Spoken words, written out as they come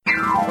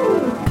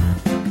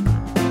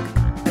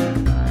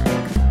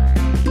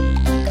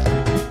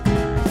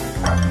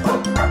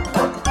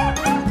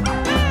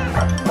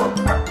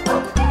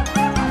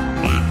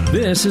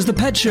This is The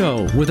Pet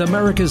Show with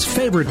America's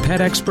favorite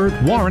pet expert,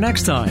 Warren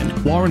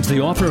Eckstein. Warren's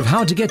the author of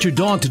How to Get Your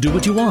Dog to Do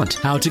What You Want,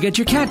 How to Get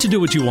Your Cat to Do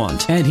What You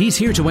Want, and he's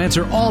here to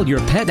answer all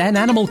your pet and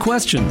animal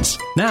questions.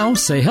 Now,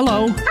 say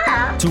hello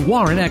to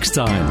Warren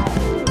Eckstein.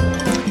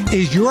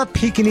 Is your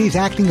Pekingese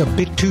acting a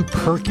bit too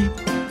perky?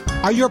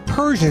 Are your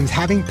Persians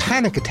having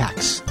panic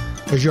attacks?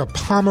 Does your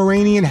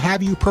Pomeranian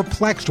have you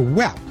perplexed?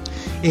 Well,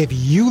 if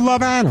you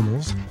love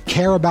animals,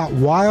 care about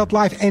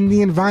wildlife and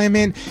the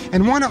environment,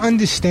 and want to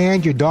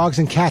understand your dogs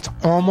and cats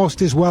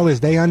almost as well as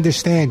they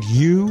understand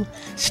you,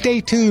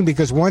 stay tuned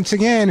because once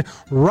again,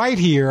 right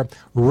here,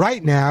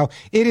 right now,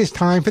 it is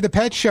time for The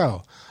Pet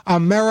Show.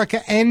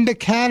 America and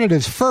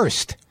Canada's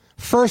first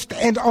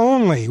and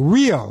only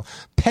real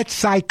pet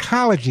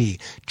psychology,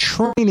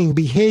 training,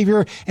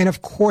 behavior, and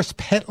of course,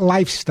 pet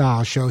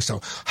lifestyle show. So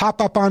hop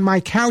up on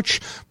my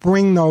couch,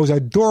 bring those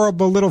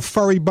adorable little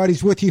furry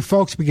buddies with you,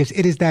 folks, because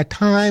it is that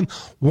time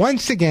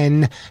once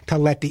again to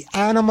let the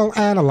animal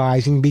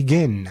analyzing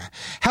begin.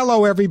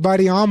 Hello,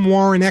 everybody. I'm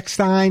Warren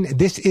Eckstein.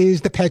 This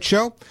is The Pet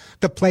Show,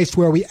 the place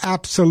where we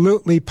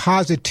absolutely,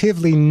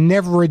 positively,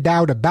 never a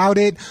doubt about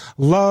it,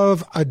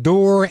 love,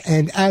 adore,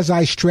 and as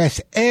I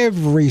stress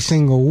every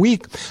single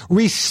week,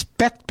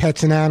 respect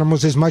pets and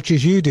animals as much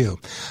as you do.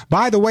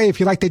 By the way, if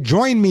you'd like to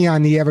join me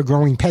on the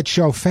ever-growing Pet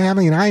Show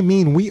family, and I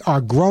mean we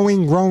are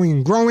growing.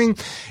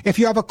 If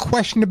you have a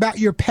question about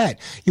your pet,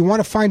 you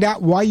want to find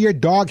out why your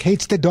dog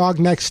hates the dog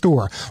next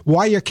door,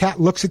 why your cat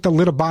looks at the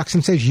litter box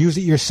and says use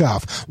it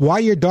yourself, why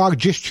your dog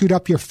just chewed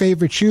up your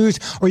favorite shoes,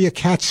 or your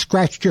cat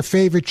scratched your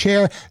favorite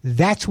chair,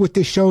 that's what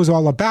this show is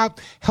all about,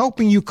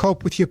 helping you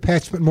cope with your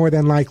pets, but more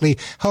than likely,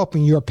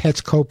 helping your pets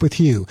cope with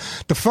you.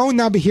 The phone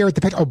number here at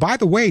the Pet... Oh, by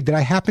the way, did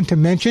I happen to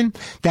mention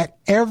that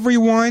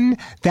everyone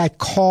that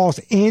calls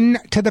in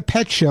to the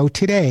Pet Show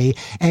today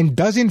and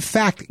does in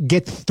fact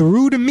get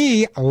through to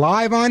me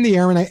live on the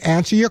air and I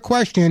answer your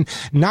question,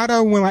 not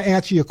only will I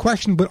answer your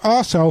question, but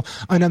also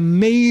an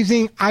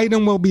amazing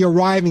item will be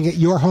arriving at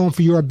your home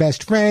for your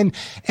best friend.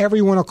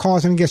 Everyone who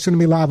calls in and gets through to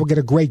me live will get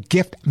a great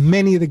gift.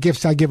 Many of the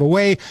gifts I give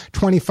away,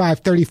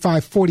 $25,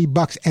 $35,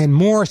 $40 and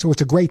more. So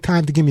it's a great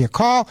time to give me a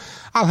call.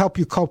 I'll help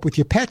you cope with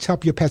your pets,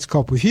 help your pets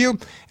cope with you,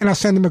 and I'll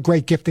send them a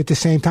great gift at the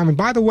same time. And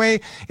by the way,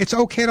 it's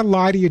okay to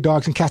lie to your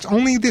dogs and cats.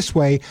 Only this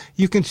way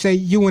you can say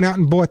you went out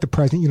and bought the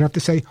present. You don't have to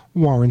say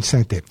Warren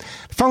sent it.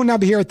 The phone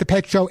number here at the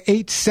Pet Show,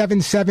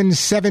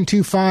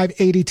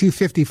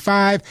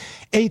 877-725-8255,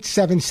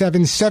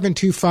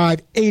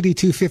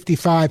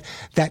 877-725-8255.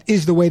 That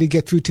is the way to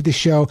get through to the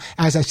show.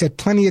 As I said,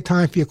 plenty of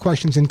time for your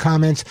questions and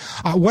comments.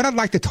 What I'd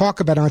like to talk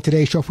about on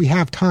today's show, if we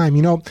have time,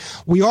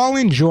 we all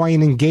enjoy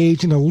and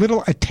engage in a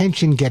little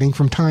attention getting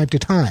from time to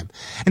time.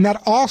 And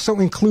that also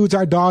includes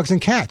our dogs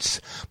and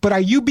cats. But are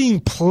you being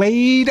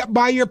played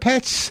by your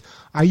pets?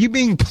 Are you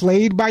being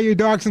played by your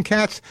dogs and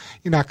cats?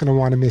 You're not going to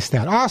want to miss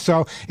that.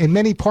 Also, in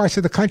many parts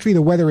of the country,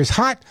 the weather is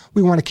hot.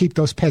 We want to keep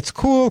those pets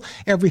cool.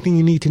 Everything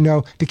you need to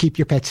know to keep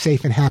your pets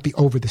safe and happy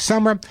over the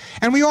summer.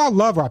 And we all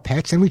love our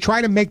pets, and we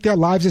try to make their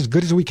lives as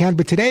good as we can.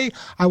 But today,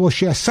 I will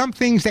share some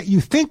things that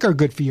you think are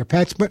good for your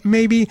pets, but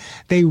maybe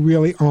they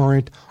really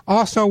aren't.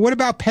 Also, what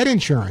about pet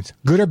insurance?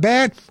 Good or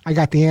bad? I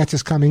got the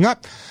answers coming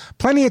up.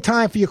 Plenty of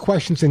time for your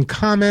questions and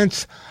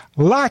comments.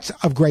 Lots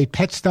of great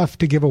pet stuff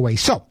to give away.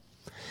 So,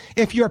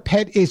 if your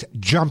pet is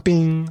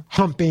jumping,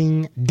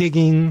 humping,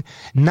 digging,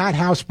 not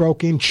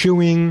housebroken,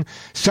 chewing,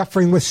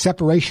 suffering with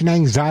separation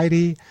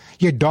anxiety,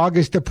 your dog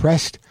is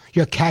depressed,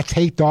 your cats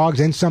hate dogs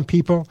and some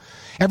people,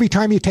 every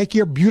time you take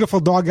your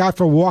beautiful dog out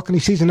for a walk and he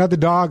sees another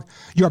dog,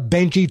 your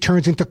Benji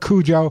turns into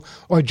Cujo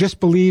or just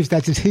believes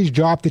that it's his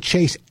job to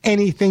chase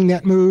anything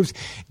that moves,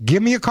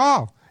 give me a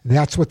call.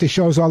 That's what the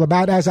show's all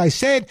about. As I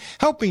said,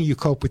 helping you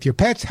cope with your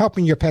pets,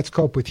 helping your pets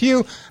cope with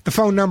you. The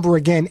phone number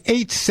again,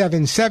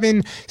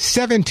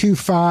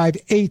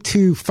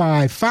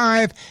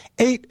 877-725-8255,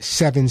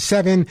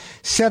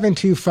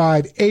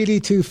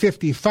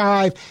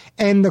 877-725-8255.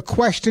 And the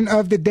question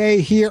of the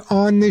day here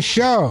on the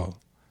show,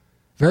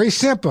 very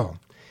simple.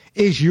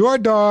 Is your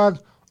dog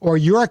or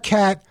your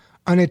cat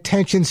an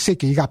attention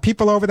seeker? You got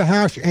people over the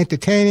house, you're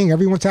entertaining,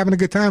 everyone's having a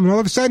good time, and all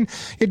of a sudden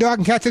your dog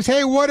and cat says,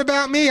 hey, what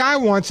about me? I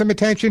want some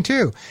attention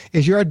too.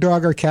 Is your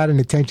dog or cat an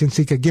attention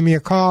seeker? Give me a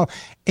call,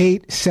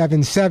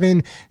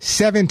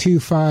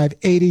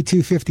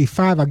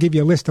 877-725-8255. I'll give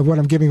you a list of what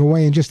I'm giving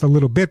away in just a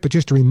little bit, but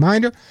just a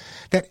reminder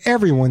that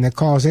everyone that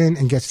calls in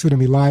and gets through to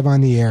me live on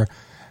the air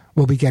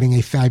will be getting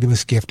a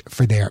fabulous gift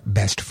for their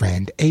best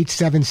friend.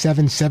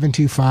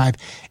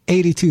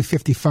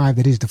 877-725-8255.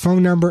 That is the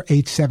phone number,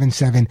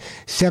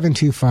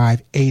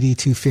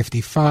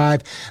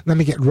 877-725-8255. Let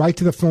me get right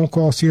to the phone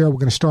calls here. We're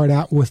going to start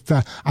out with,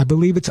 I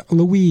believe it's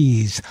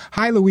Louise.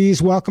 Hi,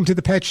 Louise. Welcome to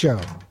the Pet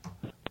Show.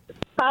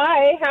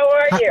 Hi, how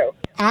are you?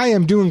 I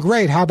am doing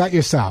great. How about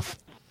yourself?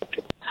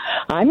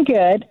 I'm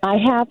good. I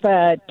have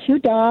 2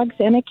 dogs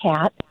and a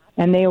cat,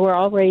 and they were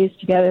all raised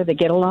together. They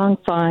get along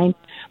fine.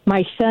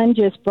 My son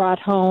just brought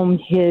home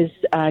his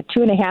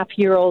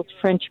 2.5-year-old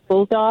French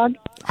bulldog.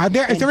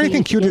 Is there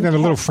anything cuter than a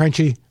little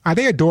Frenchie? Are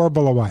they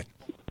adorable or what?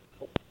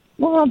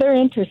 Well, they're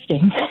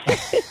interesting.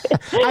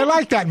 I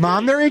like that,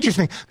 Mom. They're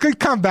interesting. Good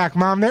comeback,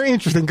 Mom. They're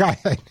interesting. Go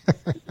ahead.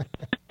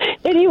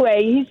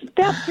 Anyway, he's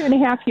about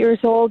 2.5 years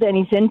old, and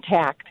he's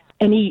intact.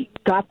 And he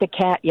got the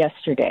cat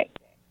yesterday.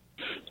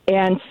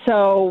 And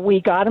so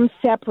we got him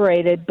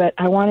separated, but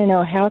I want to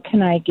know, how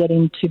can I get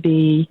him to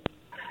be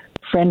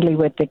friendly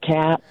with the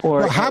cat? Or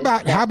well, how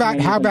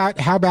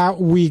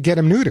about we get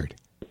him neutered?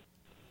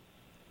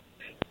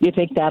 You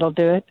think that'll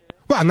do it?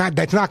 Well,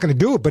 that's not going to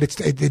do it, but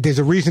there's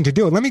a reason to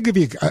do it. Let me give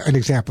you an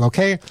example,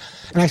 okay?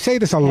 And I say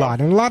this a lot,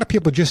 and a lot of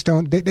people just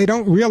don't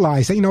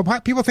realize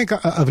that, people think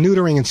of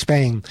neutering and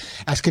spaying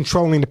as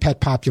controlling the pet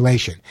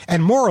population.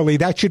 And morally,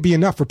 that should be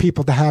enough for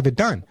people to have it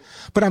done.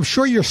 But I'm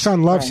sure your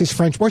son loves his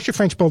French. What's your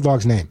French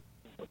Bulldog's name?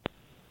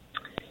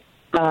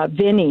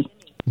 Vinny.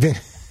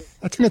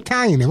 That's an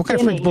Italian name. What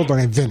kind of French Bulldog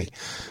named Vinny?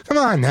 Come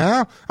on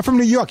now. I'm from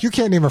New York. You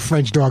can't name a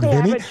French dog Vinny.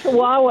 I have a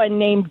Chihuahua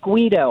named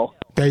Guido.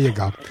 There you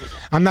go.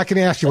 I'm not going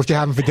to ask you what you're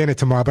having for dinner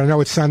tomorrow, but I know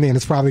it's Sunday and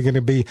it's probably going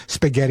to be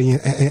spaghetti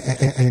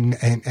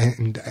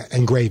and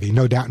gravy,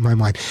 no doubt in my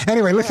mind.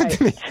 Anyway, listen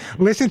to me.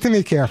 Listen to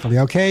me carefully,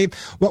 okay?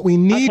 What we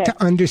need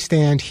to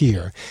understand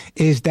here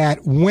is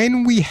that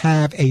when we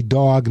have a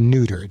dog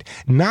neutered,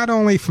 not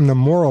only from the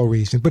moral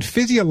reason, but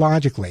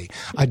physiologically,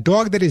 a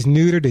dog that is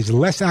neutered is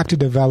less apt to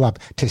develop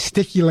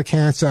testicular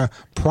cancer,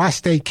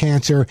 prostate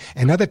cancer,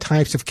 and other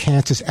types of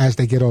cancers as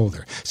they get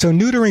older. So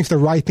neutering is the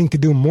right thing to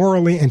do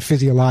morally and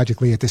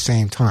physiologically at the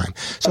same time.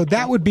 So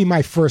that would be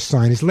my first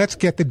sign, is let's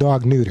get the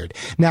dog neutered.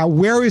 Now,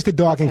 where is the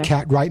dog and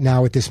cat right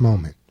now at this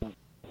moment?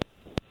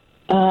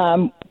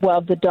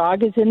 Well, the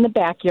dog is in the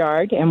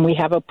backyard, and we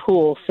have a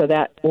pool, so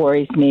that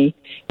worries me.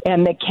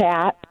 And the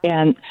cat,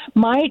 and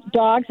my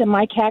dogs and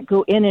my cat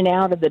go in and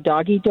out of the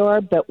doggy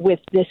door, but with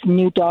this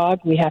new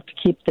dog, we have to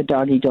keep the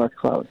doggy door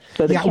closed.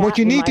 So what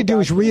you need to do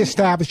is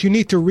reestablish. You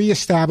need to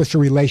reestablish a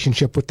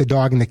relationship with the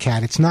dog and the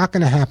cat. It's not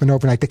going to happen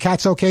overnight. The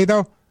cat's okay,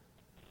 though?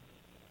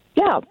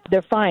 Yeah,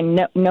 they're fine.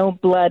 No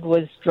blood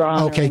was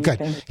drawn. Okay,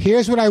 good.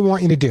 Here's what I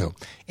want you to do.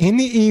 In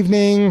the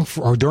evening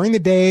or during the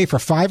day for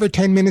 5 or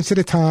 10 minutes at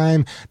a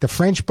time, the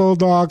French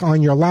Bulldog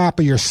on your lap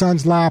or your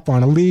son's lap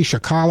on a leash, a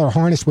collar, a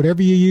harness,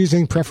 whatever you're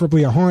using,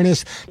 preferably a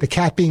harness. The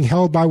cat being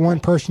held by one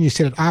person. You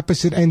sit at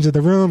opposite ends of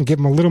the room, give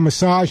him a little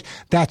massage.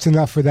 That's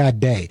enough for that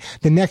day.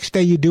 The next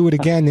day you do it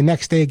again, the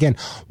next day again.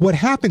 What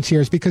happens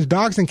here is because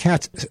dogs and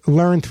cats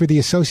learn through the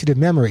associative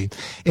memory,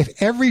 if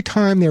every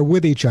time they're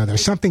with each other,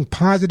 something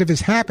positive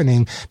is happening,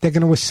 they're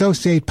going to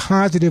associate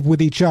positive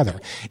with each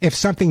other. If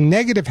something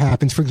negative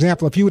happens, for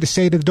example, if you were to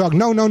say to the dog,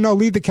 no,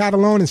 leave the cat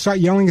alone, and start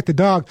yelling at the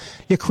dog,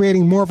 you're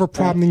creating more of a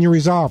problem than you're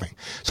resolving.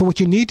 So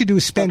what you need to do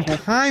is spend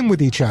time with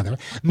each other,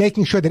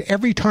 making sure that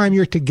every time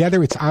you're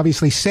together, it's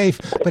obviously safe,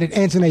 but it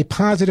ends in a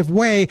positive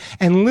way.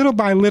 And little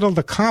by little,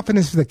 the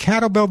confidence of the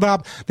cat will build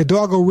up. The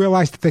dog will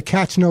realize that the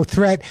cat's no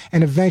threat,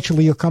 and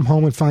eventually you'll come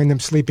home and find them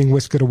sleeping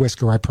whisker to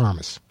whisker, I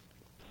promise.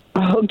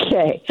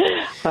 Okay.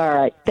 All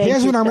right.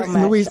 Here's what I'm going to,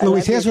 Louise,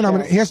 here's what I'm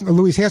going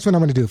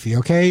to do for you,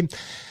 okay?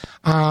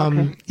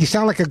 You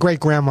sound like a great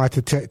grandma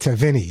to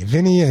Vinny.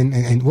 Vinny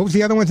and what was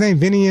the other one's name?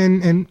 Vinny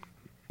and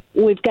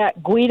we've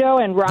got Guido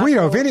and Rocco.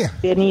 Guido, Vinny.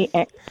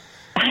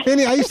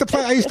 Vinny, I used to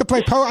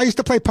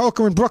play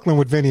poker in Brooklyn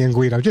with Vinny and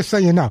Guido, just so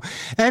you know.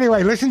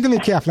 Anyway, listen to me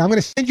carefully. I'm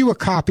going to send you a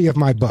copy of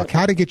my book,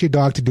 How to Get Your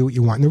Dog to Do What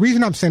You Want. And the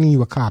reason I'm sending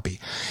you a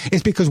copy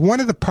is because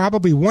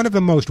probably one of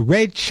the most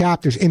read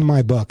chapters in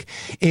my book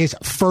is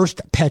First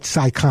Pet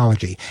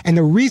Psychology. And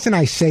the reason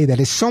I say that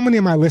is so many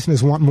of my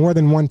listeners want more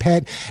than one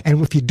pet,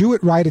 and if you do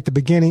it right at the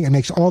beginning, it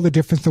makes all the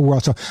difference in the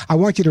world. So I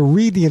want you to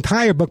read the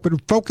entire book, but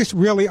focus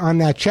really on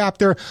that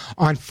chapter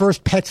on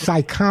First Pet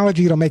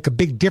Psychology. It'll make a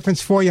big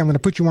difference for you. I'm going to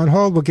put you on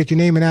hold. We'll get your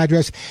name and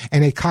address,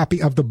 and a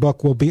copy of the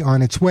book will be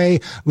on its way,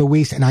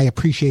 Luis, and I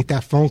appreciate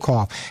that phone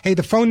call. Hey,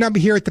 the phone number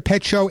here at the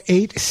Pet Show,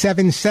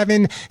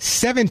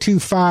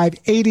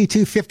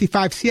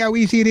 877-725-8255. See how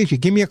easy it is? You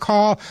give me a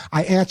call,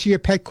 I answer your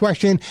pet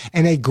question,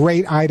 and a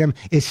great item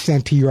is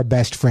sent to your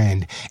best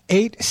friend.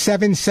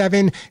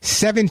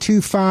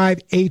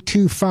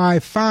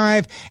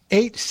 877-725-8255,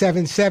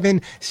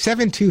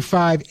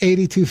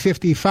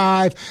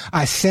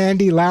 877-725-8255.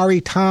 Sandy, Larry,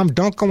 Tom,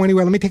 don't go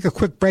anywhere. Let me take a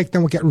quick break,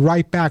 then we'll get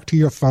right back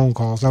to your phone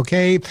calls,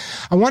 okay?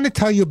 I want to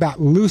tell you about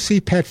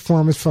Lucy Pet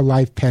Formulas for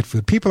Life pet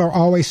food. People are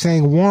always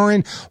saying,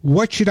 Warren,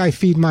 what should I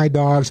feed my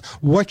dogs?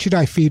 What should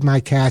I feed my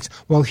cats?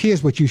 Well,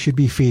 here's what you should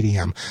be feeding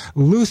them.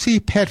 Lucy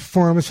Pet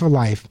Formulas for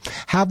Life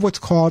have what's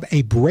called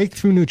a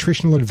breakthrough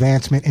nutritional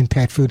advancement in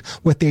pet food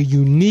with their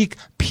unique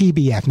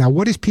PBF. Now,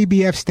 what does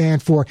PBF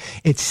stand for?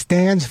 It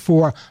stands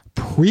for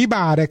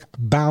prebiotic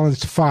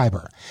balanced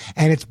fiber.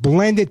 And it's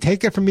blended,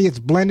 take it from me, it's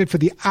blended for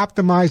the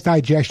optimized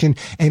digestion,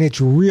 and it's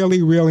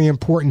really, really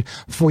important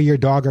for your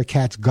dog or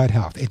cat's gut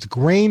health. It's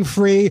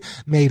grain-free,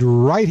 made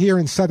right here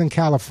in Southern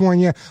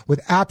California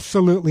with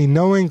absolutely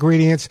no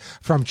ingredients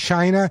from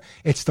China.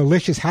 It's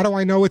delicious. How do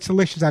I know it's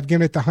delicious? I've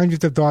given it to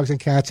hundreds of dogs and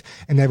cats,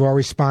 and they've all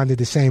responded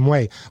the same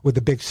way with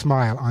a big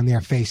smile on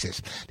their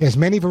faces. There's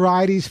many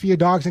varieties for your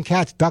dogs and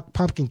cats: duck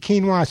pumpkin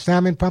quinoa,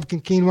 salmon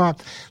pumpkin quinoa.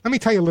 Let me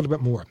tell you a little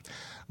bit more.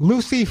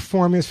 Lucy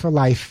Formulas for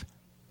Life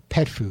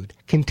pet food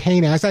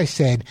contain, as I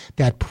said,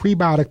 that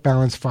prebiotic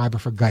balanced fiber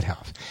for gut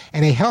health.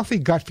 And a healthy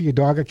gut for your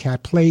dog or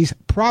cat plays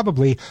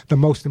probably the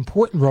most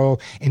important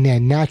role in their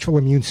natural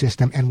immune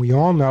system, and we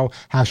all know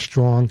how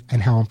strong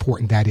and how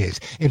important that is.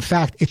 In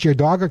fact, it's your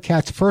dog or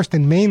cat's first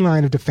and main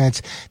line of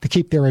defense to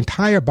keep their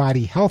entire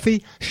body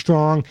healthy,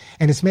 strong,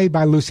 and it's made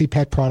by Lucy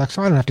Pet Products,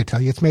 so I don't have to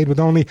tell you, it's made with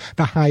only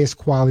the highest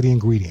quality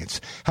ingredients.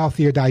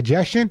 Healthier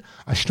digestion,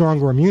 a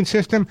stronger immune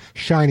system,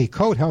 shiny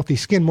coat, healthy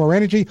skin, more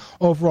energy,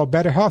 overall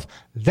better health.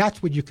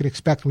 That's what you can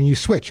expect when you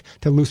switch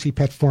to Lucy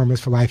Pet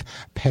Formulas for Life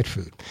pet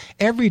food.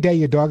 Every day,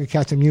 your dog or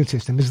cat's immune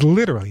system is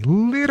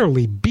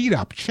literally beat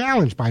up,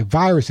 challenged by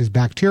viruses,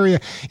 bacteria,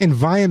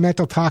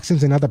 environmental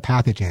toxins, and other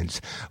pathogens.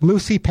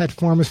 Lucy Pet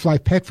Formulas for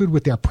Life pet food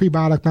with their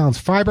prebiotic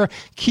balanced fiber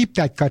keep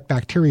that gut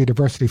bacteria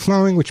diversity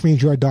flowing, which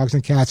means your dogs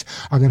and cats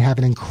are going to have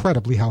an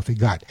incredibly healthy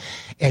gut.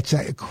 It's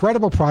an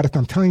incredible product.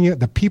 I'm telling you,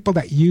 the people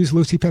that use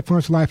Lucy Pet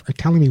Formulas for Life are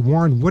telling me,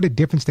 Warren, what a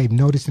difference they've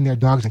noticed in their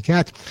dogs and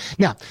cats.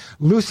 Now,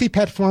 Lucy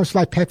Pet Formulas for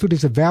Life pet food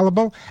is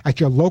available at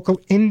your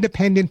local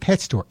independent pet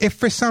store. If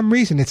for some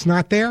reason it's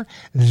not there,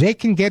 they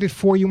can get it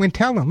for you and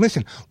tell them,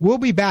 listen, we'll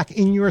be back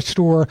in your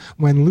store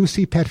when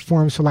Lucy Pet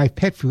Formulas for Life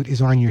pet food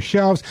is on your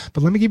shelves.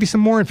 But let me give you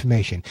some more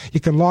information. You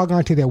can log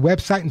on to their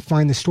website and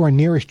find the store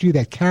nearest you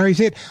that carries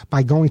it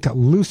by going to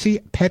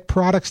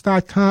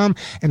LucyPetProducts.com.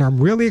 And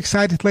I'm really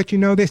excited to let you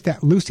know this,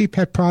 that Lucy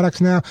Pet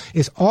Products now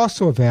is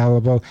also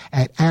available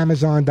at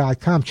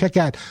Amazon.com. Check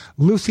out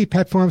Lucy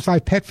Pet Formulas for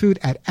Life pet food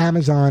at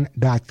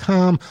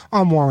Amazon.com.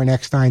 I'm Warren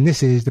Eckstein.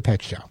 This is The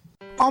Pet Show.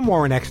 I'm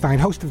Warren Eckstein,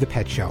 host of The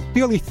Pet Show.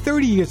 Nearly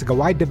 30 years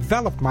ago, I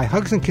developed my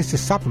Hugs and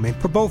Kisses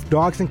supplement for both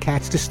dogs and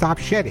cats to stop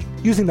shedding.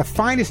 Using the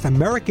finest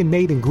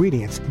American-made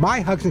ingredients, my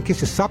Hugs and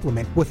Kisses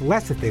supplement with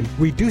lecithin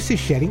reduces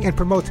shedding and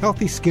promotes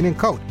healthy skin and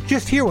coat.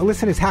 Just hear what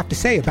listeners have to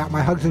say about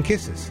my Hugs and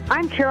Kisses.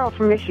 I'm Carol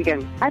from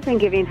Michigan. I've been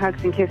giving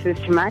Hugs and Kisses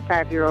to my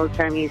 5-year-old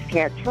Siamese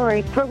cat,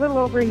 Tori, for a little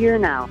over a year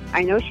now.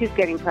 I know she's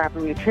getting proper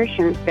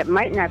nutrition that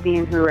might not be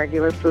in her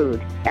regular food,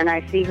 and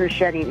I see her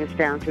shedding is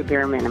down to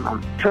bare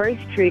minimum. Tori's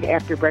treat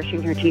after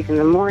brushing her teeth in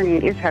the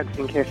morning is Hugs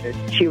and Kisses.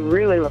 She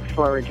really looks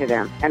forward to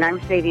them, and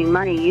I'm saving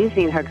money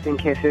using Hugs and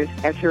Kisses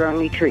as her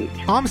only treat.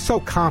 I'm so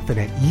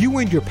confident you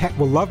and your pet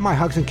will love my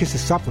Hugs and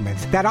Kisses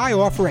supplements that I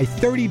offer a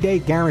 30-day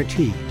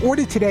guarantee.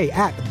 Order today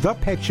at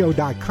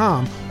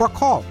ThePetShow.com or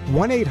call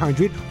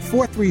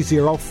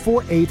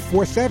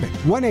 1-800-430-4847.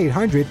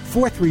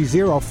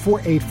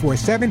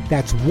 1-800-430-4847.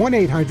 That's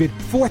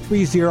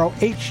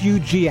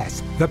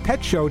 1-800-430-HUGS.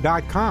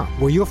 ThePetShow.com,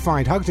 where you'll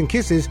find Hugs and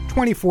Kisses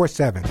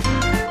 24/7.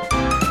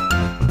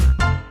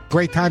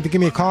 Great time to give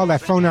me a call.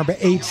 That phone number,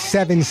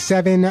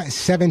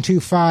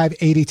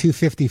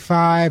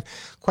 877-725-8255.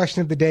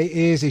 Question of the day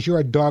is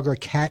your dog or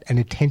cat an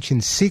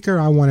attention seeker?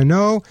 I want to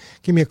know.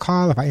 Give me a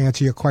call. If I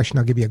answer your question,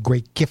 I'll give you a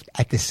great gift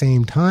at the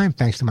same time,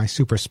 thanks to my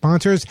super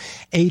sponsors.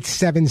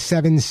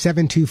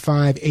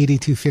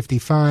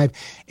 877-725-8255.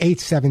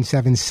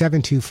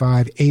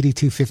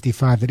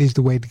 877-725-8255. That is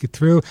the way to get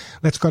through.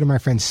 Let's go to my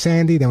friend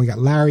Sandy. Then we got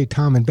Larry,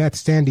 Tom, and Beth.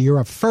 Sandy, you're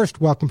up first.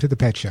 Welcome to The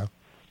Pet Show.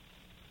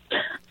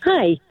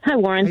 Hi,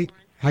 Warren. Hey,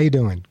 how you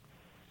doing?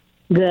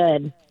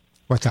 Good.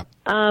 What's up?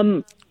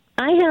 I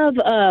have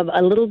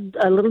a little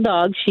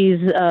dog. She's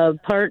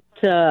part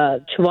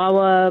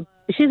Chihuahua.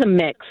 She's a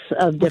mix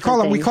of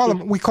different things.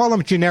 We call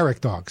them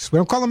generic dogs. We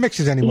don't call them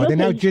mixes anymore. Okay.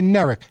 They're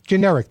now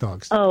generic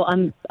dogs.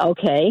 Oh,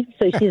 okay.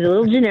 So she's a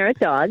little generic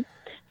dog,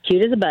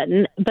 cute as a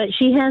button, but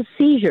she has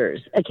seizures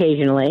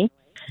occasionally.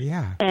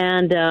 Yeah.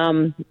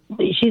 And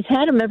she's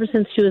had them ever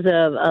since she was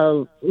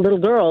a little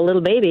girl, a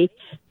little baby.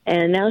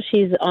 And now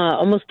she's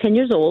almost 10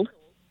 years old.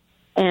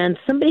 And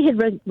somebody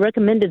had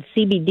recommended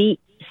CBC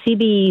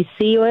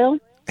oil.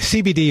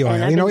 CBD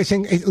oil. You know, it's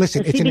an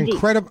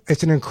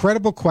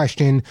incredible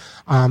question.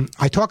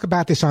 I talk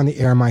about this on the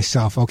air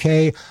myself.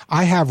 Okay,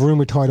 I have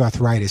rheumatoid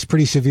arthritis,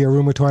 pretty severe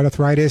rheumatoid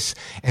arthritis,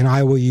 and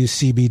I will use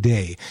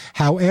CBD.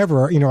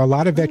 However, you know, a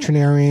lot of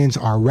veterinarians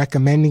are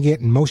recommending it,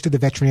 and most of the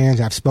veterinarians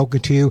I've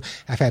spoken to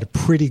have had a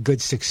pretty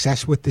good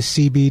success with the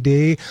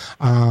CBD.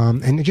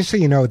 And just so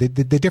you know, the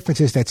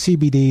difference is that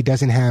CBD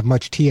doesn't have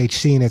much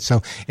THC in it,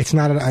 so it's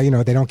not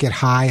they don't get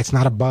high. It's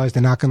not a buzz.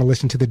 They're not going to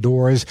listen to the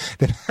Doors.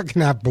 They're not going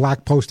to have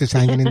black posters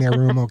hanging in their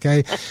room,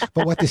 okay?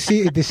 But what the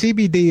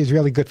CBD is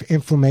really good for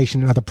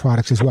inflammation and other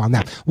products as well.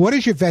 Now, what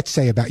does your vet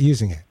say about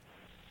using it?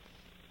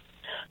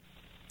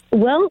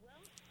 Well,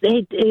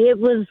 it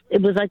was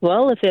like,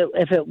 well,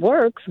 if it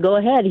works, go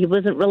ahead. He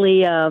wasn't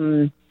really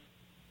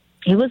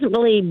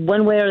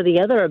one way or the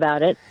other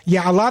about it.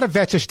 Yeah, a lot of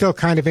vets are still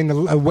kind of in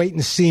the wait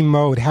and see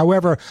mode.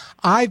 However,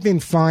 I've been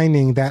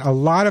finding that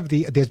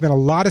there's been a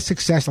lot of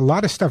success, a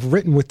lot of stuff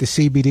written with the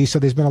CBD, so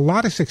there's been a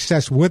lot of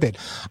success with it.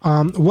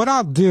 What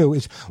I'll do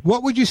is,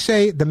 what would you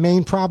say the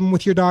main problem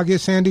with your dog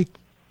is, Sandy?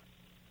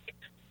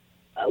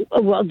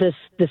 Well, the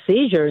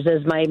seizures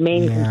is my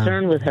main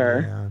concern with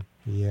her.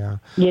 Yeah.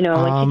 You know,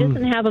 and she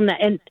doesn't have them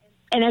and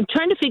I'm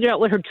trying to figure out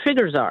what her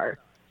triggers are.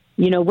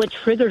 You know, what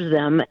triggers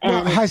them.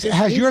 And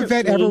has your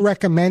vet ever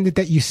recommended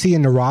that you see a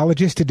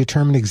neurologist to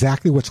determine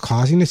exactly what's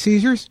causing the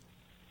seizures?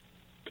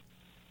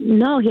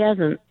 No, he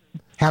hasn't.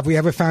 Have we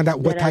ever found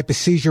out what type of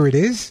seizure it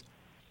is?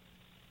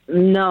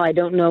 No, I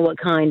don't know what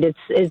kind.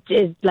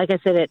 It's like I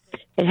said, it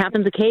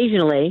happens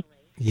occasionally.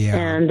 Yeah.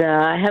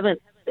 And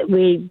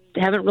we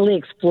haven't really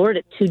explored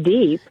it too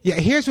deep. Yeah,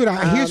 here's what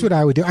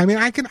I would do. I mean,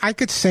 I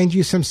could send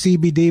you some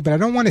CBD, but I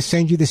don't want to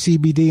send you the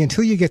CBD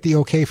until you get the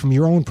okay from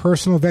your own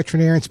personal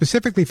veterinarian,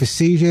 specifically for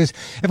seizures.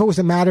 If it was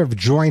a matter of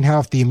joint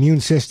health, the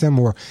immune system,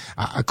 or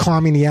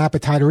calming the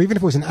appetite, or even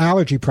if it was an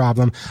allergy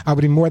problem, I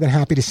would be more than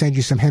happy to send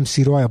you some hemp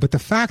seed oil. But the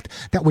fact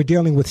that we're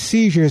dealing with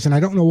seizures, and I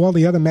don't know all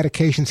the other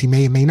medications he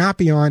may or may not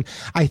be on,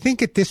 I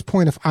think at this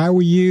point, if I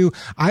were you,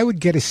 I would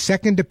get a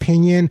second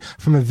opinion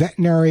from a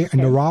veterinary, a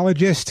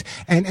neurologist,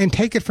 and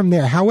take it from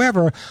there.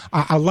 However,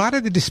 a lot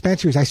of the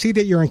dispensaries, I see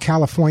that you're in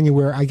California,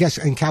 where I guess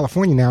in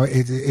California now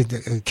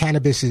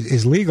cannabis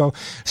is legal,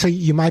 so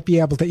you might be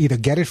able to either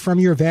get it from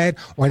your vet,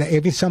 or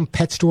even some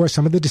pet stores,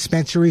 some of the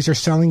dispensaries are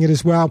selling it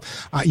as well.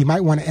 You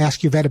might want to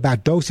ask your vet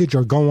about dosage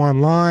or go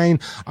online.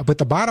 But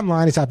the bottom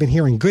line is I've been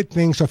hearing good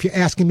things, so if you're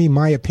asking me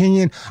my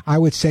opinion, I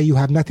would say you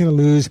have nothing to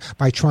lose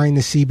by trying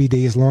the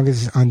CBD as long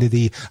as it's under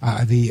the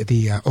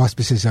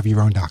auspices of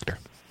your own doctor.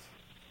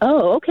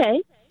 Oh,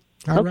 okay.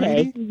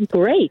 Okay,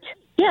 great.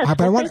 Yes,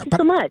 thank you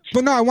so much.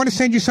 But no, I want to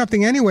send you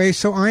something anyway,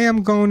 so I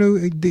am going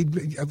to...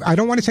 I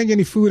don't want to send you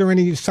any food or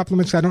any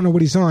supplements. I don't know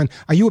what he's on.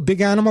 Are you a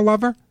big animal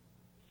lover?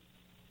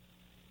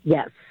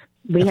 Yes.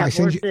 We have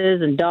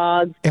horses and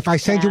dogs. If I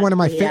send you one of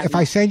my... if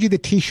I send you the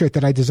T-shirt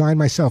that I designed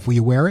myself, will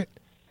you wear it?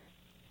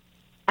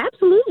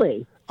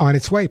 Absolutely. On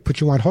its way,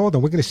 put you on hold,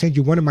 and we're going to send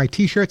you one of my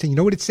T-shirts. And you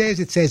know what it says?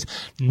 It says,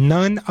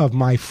 "None of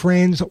my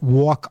friends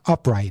walk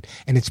upright."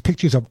 And it's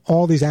pictures of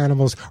all these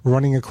animals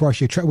running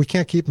across your trail. We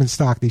can't keep them in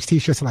stock. These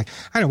T-shirts are like,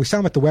 I don't know, we sell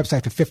them at the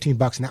website for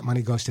 $15, and that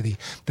money goes to the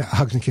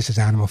Hugs and Kisses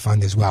Animal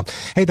Fund as well.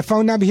 Hey, the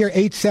phone number here,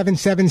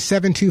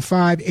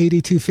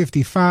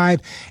 877-725-8255,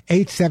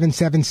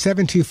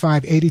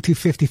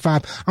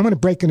 877-725-8255. I'm going to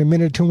break in a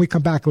minute or two. When we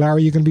come back,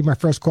 Larry, you're going to be my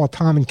first call.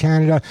 Tom in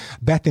Canada,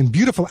 Beth in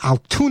beautiful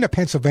Altoona,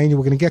 Pennsylvania.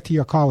 We're going to get to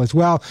your call as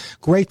well.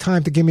 Great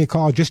time to give me a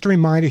call. Just a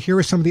reminder, here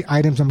are some of the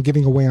items I'm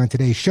giving away on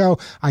today's show.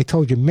 I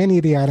told you many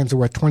of the items are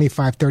worth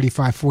 $25,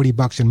 $35,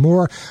 $40 and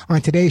more.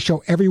 On today's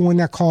show, everyone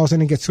that calls in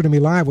and gets through to me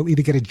live will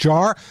either get a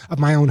jar of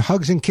my own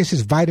Hugs and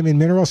Kisses vitamin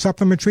mineral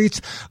supplement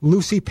treats,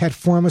 Lucy Pet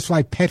Formless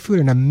Flight pet food,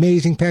 an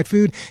amazing pet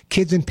food,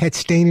 Kids and Pet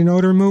stain and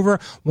odor remover,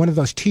 one of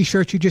those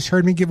T-shirts you just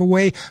heard me give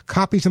away,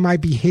 copies of my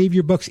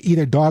behavior books,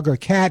 either dog or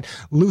cat,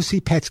 Lucy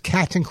Pet's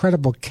Cat's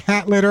Incredible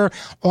Cat Litter,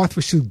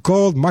 Arthrosuit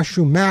Gold,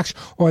 Mushroom Max,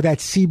 or that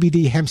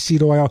CBD hemp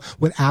seed oil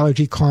with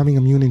allergy, calming,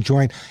 immune, and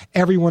joint.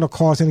 Everyone who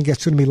calls in and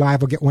gets to me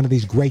live will get one of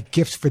these great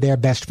gifts for their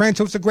best friend.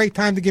 So it's a great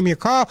time to give me a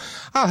call.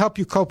 I'll help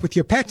you cope with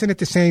your pets, and at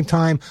the same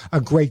time,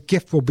 a great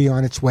gift will be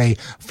on its way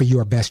for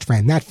your best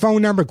friend. That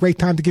phone number, great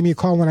time to give me a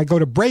call when I go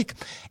to break,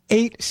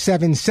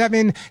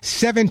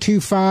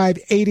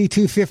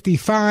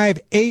 877-725-8255,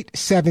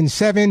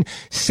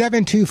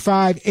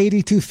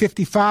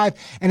 877-725-8255.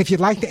 And if you'd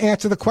like to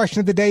answer the question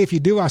of the day, if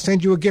you do, I'll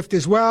send you a gift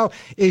as well.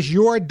 Is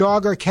your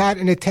dog or cat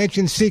an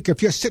attention seeker?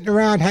 If you're sitting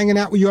around hanging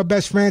out with your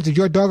best friends, did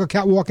your dog or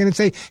cat walk in and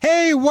say,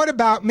 "Hey, what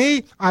about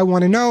me?" I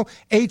want to know.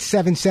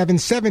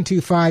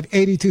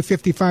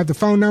 877-725-8255, the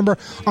phone number.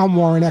 I'm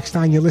Warren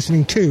Eckstein. You're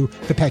listening to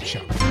The Pet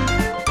Show.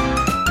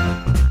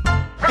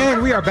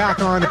 And we are back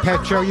on The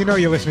Pet Show. You know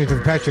you're listening to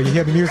The Pet Show. You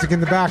hear the music in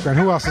the background.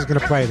 Who else is going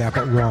to play that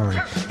but Warren?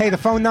 Hey, the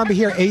phone number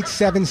here,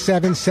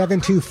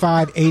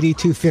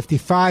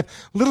 877-725-8255.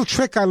 Little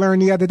trick I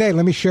learned the other day.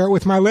 Let me share it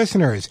with my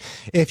listeners.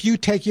 If you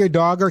take your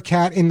dog or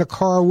cat in the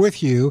car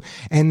with you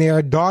and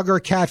their dog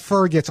or cat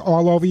fur gets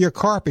all over your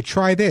carpet,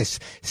 try this.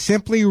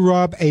 Simply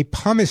rub a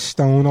pumice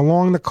stone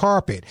along the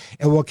carpet.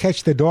 It will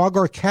catch the dog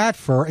or cat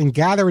fur and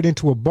gather it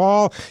into a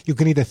ball. You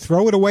can either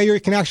throw it away or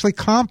you can actually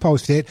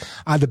compost it.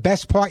 The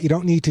best part, you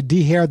don't need to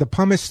dehair the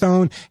pumice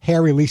stone.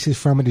 Hair releases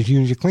from it as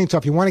soon as you clean. So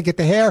if you want to get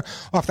the hair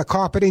off the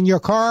carpet in your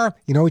car,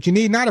 you know what you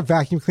need? Not a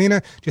vacuum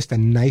cleaner, just a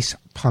nice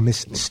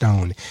pumice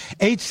stone.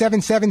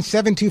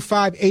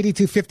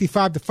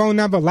 877-725-8255, the phone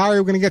number. Larry,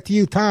 we're going to get to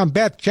you. Tom,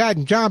 Beth, Chad,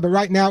 and John, but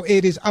right now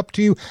it is up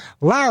to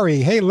Larry.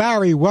 Hey,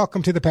 Larry,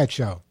 welcome to The Pet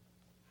Show.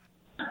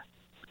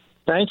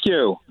 Thank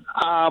you.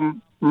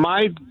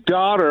 My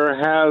daughter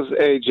has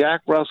a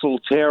Jack Russell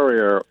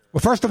Terrier.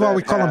 Well, first of all,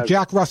 we call them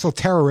Jack Russell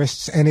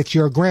terrorists, and it's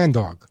your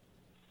granddog.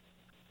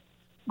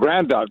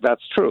 Granddog,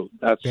 that's true.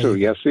 That's true.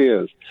 Yes, he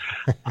is.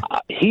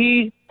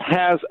 He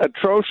has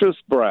atrocious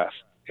breath,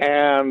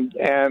 and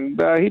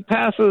he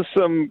passes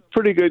some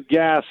pretty good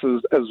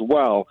gases as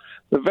well.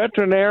 The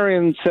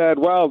veterinarian said,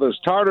 well, there's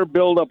tartar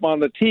buildup on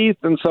the teeth,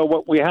 and so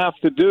what we have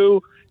to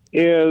do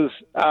is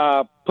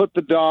put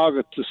the dog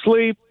to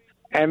sleep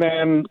and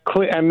then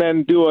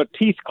do a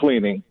teeth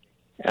cleaning.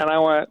 And I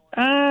went,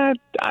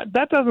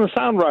 that doesn't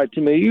sound right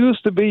to me. It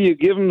used to be you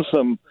give him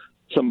some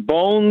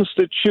bones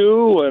to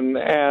chew, and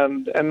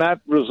that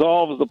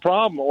resolves the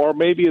problem, or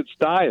maybe it's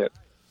diet.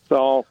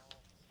 So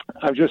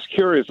I'm just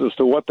curious as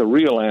to what the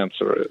real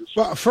answer is.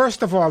 Well,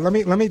 first of all, let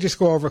me just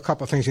go over a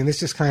couple of things, and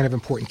this is kind of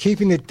important.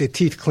 Keeping the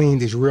teeth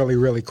cleaned is really,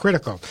 really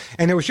critical.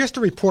 And there was just a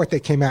report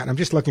that came out, and I'm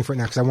just looking for it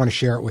now because I want to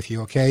share it with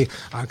you, okay?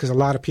 Because a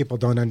lot of people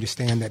don't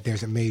understand that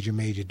there's a major,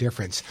 major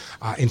difference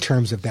in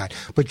terms of that.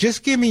 But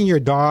just giving your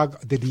dog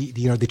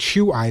the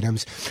chew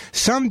items,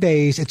 some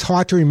days it's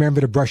hard to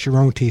remember to brush your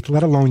own teeth,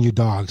 let alone your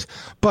dog's.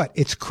 But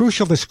it's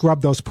crucial to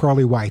scrub those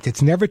pearly whites.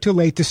 It's never too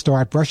late to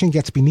start. Brushing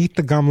gets beneath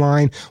the gum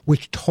line,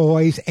 which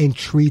toys and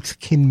treats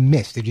can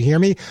miss. Did you hear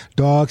me?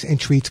 Dogs and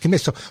treats can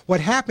miss. So what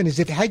happened is,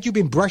 had you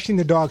been brushing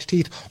the dog's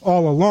teeth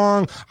all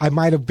along, I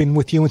might have been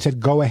with you and said,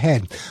 go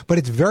ahead. But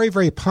it's very,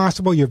 very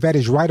possible your vet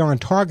is right on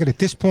target at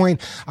this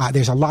point.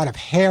 There's a lot of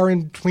hair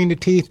in between the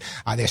teeth.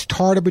 There's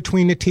tartar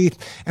between the teeth.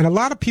 And a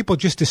lot of people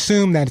just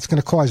assume that it's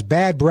going to cause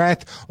bad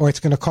breath or it's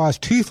going to cause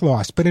tooth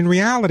loss. But in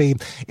reality,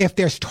 if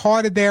there's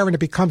tartar there and it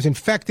becomes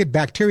infected,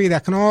 bacteria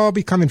that can all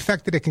become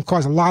infected, it can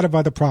cause a lot of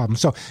other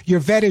problems. So your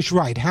vet is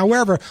right.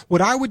 However,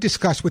 what I would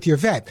discuss with your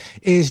vet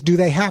is, do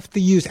they have to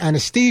use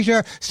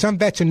anesthesia? Some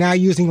vets are now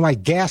using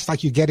like gas,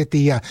 like you get at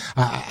the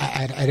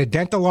at a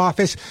dental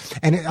office,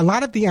 and a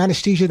lot of the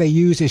anesthesia they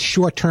use is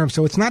short term,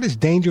 so it's not as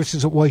dangerous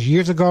as it was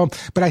years ago.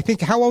 But I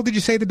think, how old did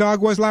you say the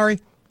dog was, Larry?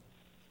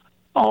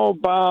 Oh,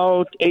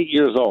 about 8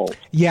 years old.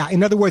 Yeah.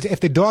 In other words, if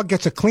the dog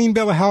gets a clean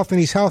bill of health and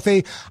he's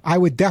healthy, I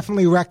would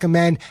definitely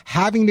recommend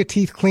having the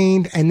teeth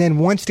cleaned. And then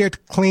once they're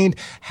cleaned,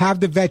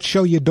 have the vet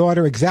show your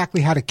daughter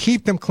exactly how to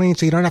keep them clean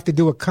so you don't have to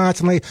do it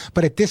constantly.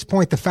 But at this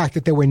point, the fact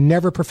that they were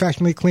never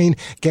professionally cleaned,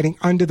 getting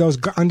under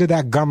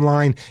that gum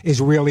line is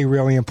really,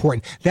 really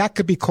important. That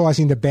could be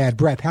causing the bad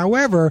breath.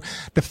 However,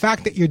 the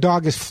fact that your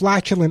dog is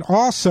flatulent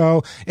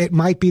also, it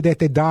might be that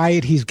the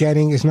diet he's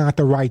getting is not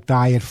the right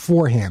diet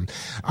for him.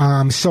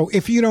 So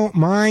if you don't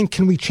mind,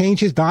 can we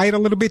change his diet a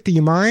little bit? Do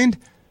you mind?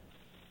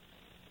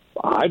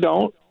 I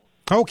don't.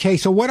 Okay,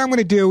 so what I'm going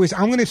to do is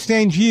I'm going to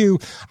send you,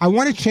 I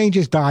want to change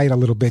his diet a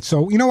little bit.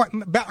 So, you know what?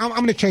 I'm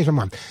going to change my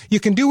mind. You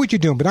can do what you're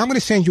doing, but I'm going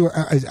to send you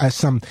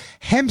some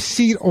hemp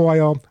seed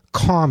oil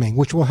calming,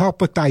 which will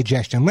help with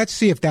digestion. Let's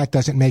see if that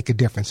doesn't make a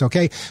difference,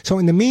 okay? So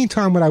in the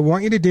meantime, what I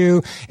want you to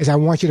do is I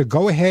want you to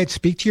go ahead,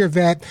 speak to your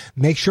vet,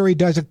 make sure he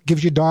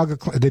gives your dog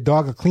the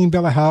dog a clean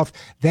bill of health,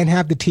 then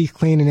have the teeth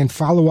cleaned, and then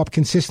follow up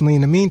consistently.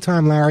 In the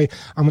meantime, Larry,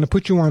 I'm going to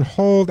put you on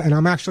hold, and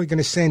I'm actually going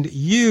to send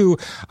you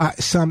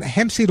some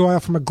hemp seed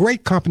oil from a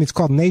great company. It's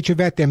called Nature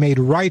Vet. They're made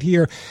right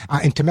here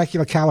in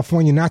Temecula,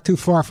 California, not too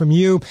far from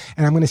you.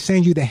 And I'm going to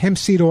send you the hemp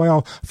seed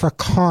oil for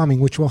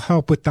calming, which will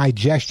help with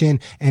digestion,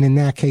 and in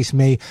that case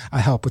may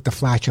help with the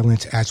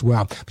flatulence as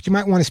well. But you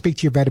might want to speak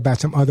to your vet about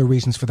some other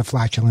reasons for the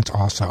flatulence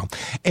also.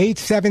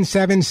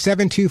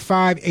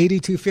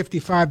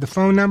 877-725-8255, the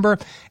phone number,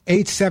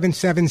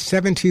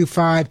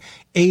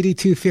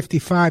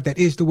 877-725-8255. That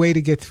is the way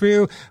to get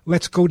through.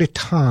 Let's go to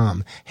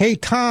Tom. Hey,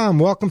 Tom,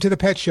 welcome to the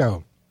Pet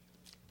Show.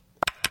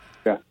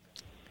 Yeah.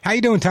 How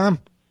you doing, Tom?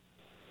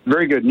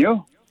 Very good. And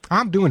you?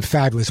 I'm doing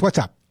fabulous. What's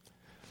up?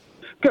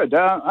 Good.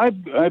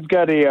 I've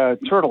got a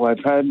turtle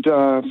I've had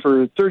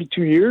for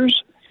 32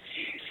 years.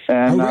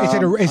 And, is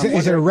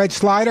it a red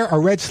slider? A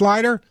red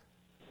slider?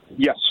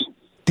 Yes.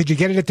 Did you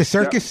get it at the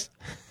circus?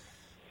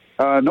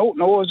 Yeah. No, it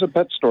was a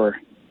pet store.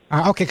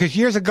 Okay, because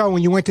years ago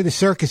when you went to the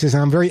circuses,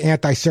 and I'm very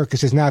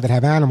anti-circuses now that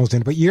have animals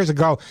in it, but years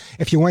ago,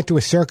 if you went to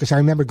a circus, I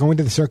remember going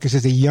to the circus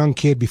as a young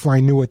kid before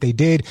I knew what they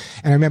did,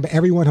 and I remember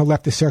everyone who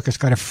left the circus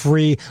got a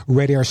free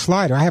red air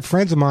slider. I have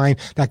friends of mine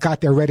that got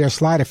their red air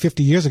slider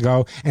 50 years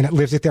ago, and it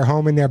lives at their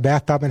home in their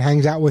bathtub and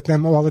hangs out with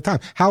them all the time.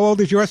 How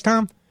old is yours,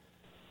 Tom?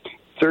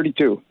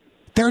 32.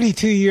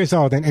 32 years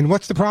old. And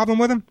what's the problem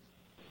with him?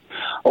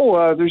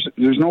 Oh, there's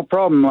no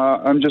problem.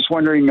 I'm just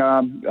wondering,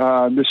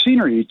 the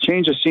scenery,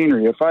 change of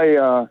scenery. If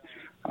I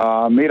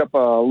made up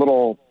a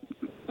little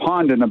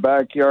pond in the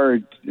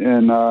backyard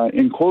and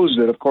enclosed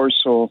it, of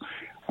course, so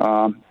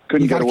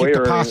couldn't get away. You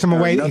got to keep the possum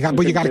away.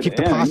 You got to keep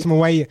the possum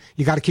away.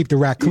 You got to keep the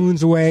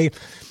raccoons away.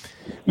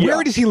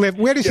 Where does he live?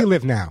 Where does he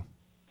live now?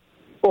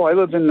 Oh, I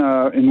live in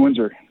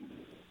Windsor.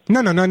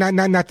 No,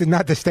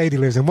 not the state he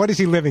lives in. What is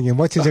he living in?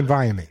 What's his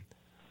environment?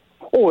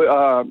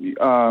 Oh,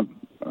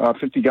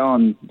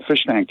 50-gallon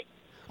fish tank.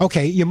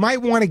 Okay, you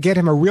might want to get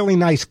him a really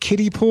nice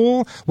kiddie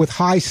pool with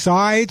high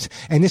sides,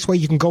 and this way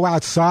you can go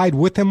outside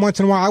with him once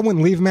in a while. I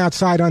wouldn't leave him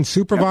outside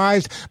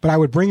unsupervised, but I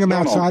would bring him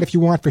outside if you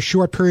want for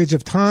short periods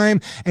of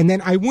time, and then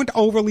I wouldn't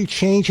overly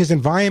change his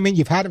environment.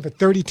 You've had him for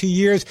 32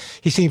 years.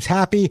 He seems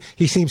happy.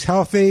 He seems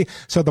healthy.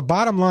 So the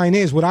bottom line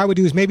is, what I would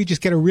do is maybe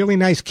just get a really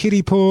nice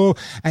kiddie pool,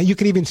 and you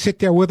could even sit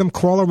there with him,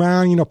 crawl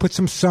around, put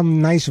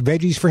some nice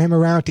veggies for him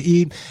around to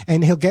eat,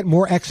 and he'll get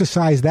more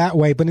exercise that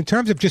way. But in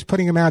terms of just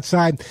putting him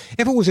outside,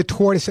 if it was a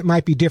tortoise, it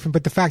might be different,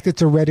 but the fact that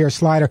it's a red air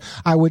slider,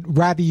 I would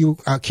rather you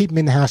keep him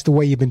in the house the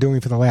way you've been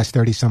doing for the last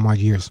 30 some odd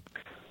years.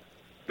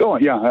 Oh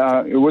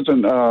yeah, it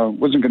wasn't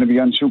going to be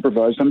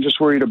unsupervised. I'm just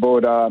worried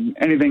about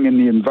anything in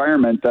the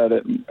environment that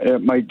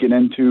it might get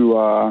into.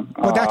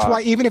 Well, that's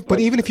why even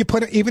if you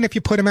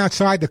put them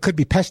outside, there could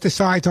be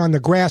pesticides on the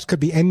grass, could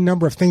be any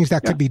number of things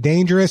that could be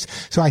dangerous.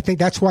 So I think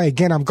that's why,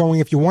 again, I'm going.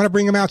 If you want to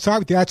bring them outside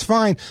with you, that's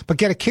fine. But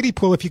get a kiddie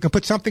pool. If you can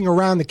put something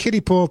around the kiddie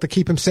pool to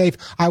keep them safe,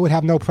 I would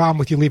have no problem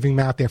with you leaving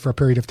them out there for a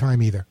period of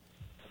time either.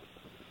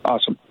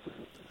 Awesome.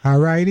 All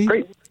righty.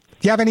 Great. Do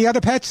you have any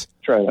other pets?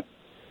 Try that.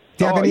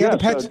 Do you have any other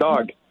pets? A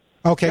dog.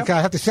 Okay,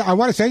 yep. I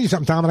want to send you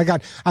something, Tom,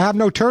 and I have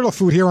no turtle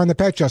food here on the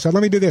Pet Show, so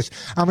let me do this.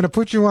 I'm going to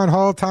put you on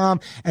hold, Tom,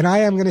 and I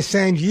am going to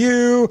send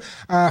you,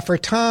 for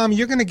Tom,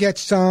 you're going to get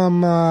some,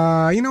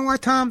 you know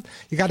what, Tom?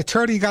 You got a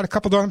turtle, you got a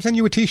couple dogs. I'm sending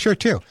you a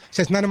T-shirt, too. It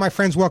says, none of my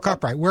friends woke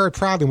up right. Wear it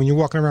proudly when you're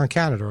walking around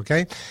Canada,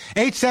 okay?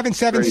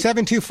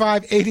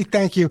 877-725-80,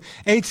 thank you.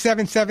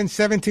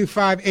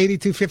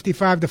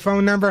 877-725-8255, the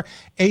phone number.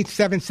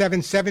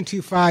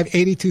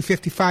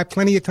 877-725-8255.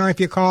 Plenty of time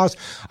for your calls.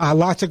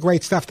 Lots of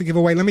great stuff to give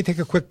away. Let me take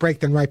a quick break,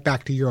 then right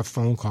back to your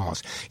phone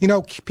calls. You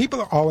know, people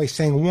are always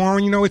saying,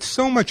 Warren, you know, it's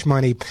so much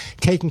money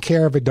taking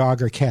care of a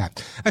dog or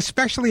cat,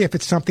 especially if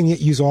it's something you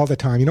use all the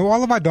time. You know,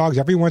 all of our dogs,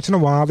 every once in a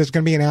while, there's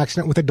going to be an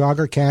accident with a dog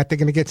or cat. They're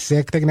going to get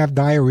sick. They're going to have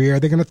diarrhea.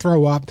 They're going to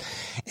throw up.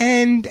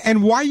 And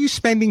why are you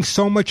spending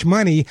so much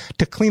money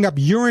to clean up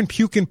urine,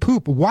 puke, and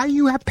poop? Why do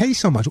you have to pay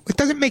so much? It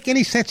doesn't make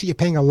any sense that you're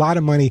paying a lot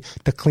of money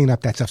to clean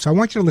up that stuff. So I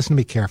want you to listen to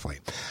me carefully.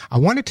 I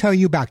want to tell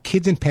you about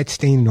Kids and Pet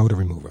Stain and Odor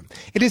Remover.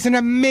 It is an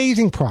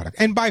amazing product,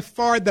 and by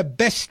far the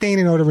best stain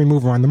and odor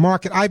remover on the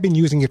market. I've been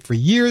using it for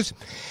years,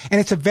 and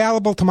it's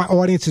available to my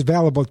audience. It's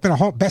available. It's been a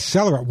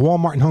bestseller at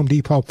Walmart and Home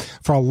Depot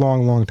for a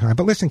long, long time.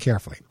 But listen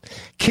carefully.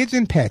 Kids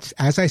and Pets,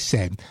 as I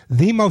said,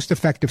 the most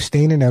effective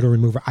stain and odor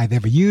remover I've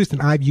ever used,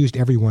 and I've used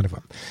every one of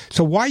them.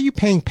 So why are you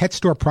paying pet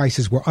store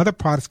prices where other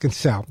products can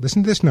sell?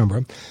 Listen to this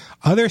number.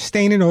 Other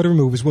stain and odor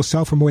removers will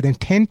sell for more than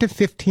 $10 to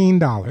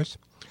 $15.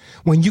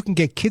 When you can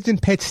get Kids and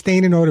Pets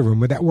stain and odor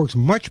remover that works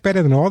much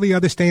better than all the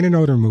other stain and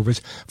odor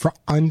removers for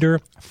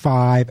under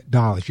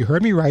 $5. You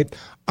heard me right,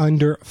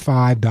 under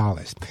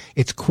 $5.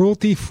 It's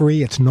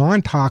cruelty-free, it's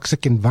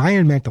non-toxic,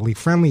 environmentally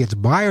friendly, it's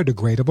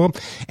biodegradable,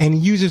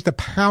 and uses the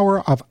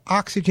power of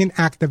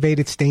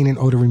oxygen-activated stain and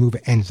odor remover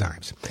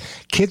enzymes.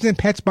 Kids and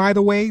Pets, by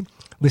the way,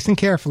 listen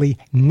carefully,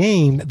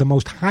 named the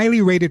most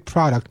highly rated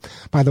product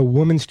by the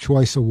Women's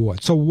Choice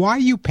Award. So why are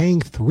you paying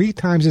 3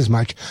 times as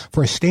much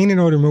for a stain and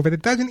odor remover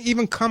that doesn't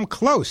even come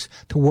close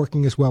to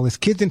working as well as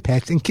Kids and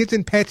Pets? And Kids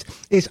and Pets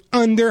is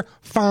under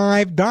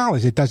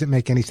 $5. It doesn't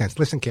make any sense.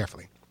 Listen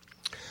carefully.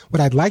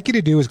 What I'd like you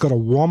to do is go to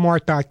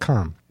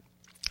Walmart.com.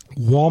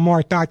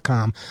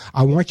 Walmart.com.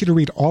 I want you to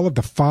read all of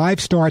the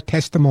 5-star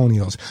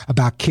testimonials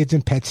about Kids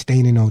and Pet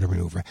Stain and Odor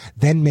Remover.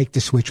 Then make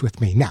the switch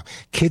with me. Now,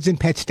 Kids and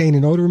Pet Stain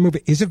and Odor Remover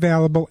is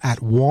available at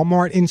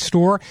Walmart in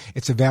store.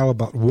 It's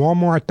available at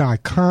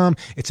Walmart.com.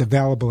 It's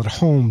available at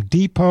Home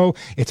Depot.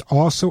 It's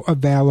also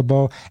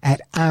available at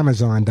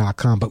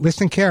Amazon.com. But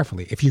listen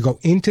carefully. If you go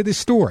into the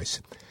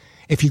stores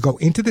and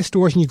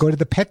you go to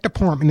the pet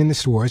department in the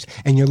stores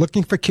and you're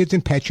looking for Kids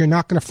and Pets, you're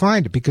not going to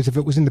find it, because if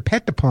it was in the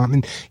pet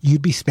department,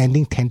 you'd be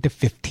spending $10 to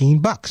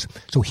 $15.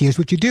 So here's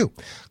what you do.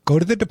 Go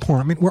to the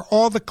department where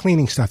all the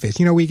cleaning stuff is.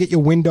 You know, where you get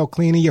your window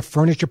cleaner, your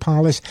furniture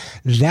polish.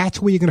 That's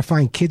where you're going to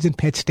find Kids and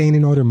Pet Stain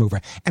and Odor Remover.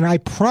 And I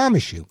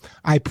promise you,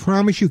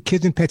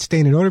 Kids and Pet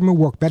Stain and Odor Remover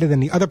work better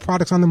than the other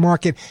products on the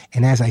market.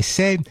 And as I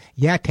said,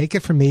 yeah, take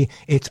it from me,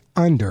 it's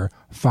under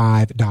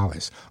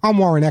 $5. I'm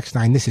Warren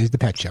Eckstein. This is The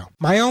Pet Show.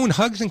 My own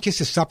Hugs and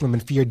Kisses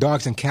supplement for your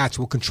dogs and cats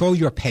will control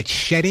your pet's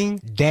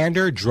shedding,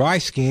 dander, dry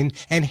skin,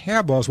 and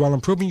hairballs while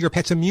improving your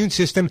pet's immune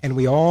system, and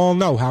we all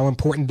know how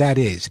important that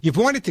is. You've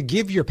wanted to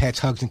give your pets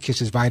Hugs and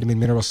Kisses vitamin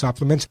mineral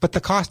supplements, but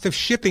the cost of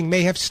shipping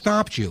may have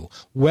stopped you.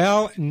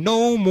 Well,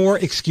 no more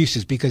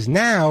excuses, because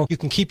now you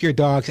can keep your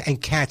dogs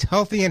and cats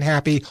healthy and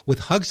happy with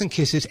Hugs and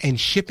Kisses, and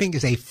shipping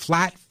is a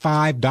flat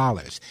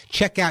 $5.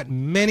 Check out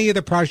many of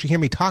the products you hear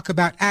me talk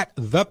about at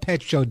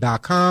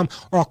ThePetShow.com,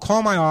 or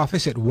call my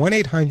office at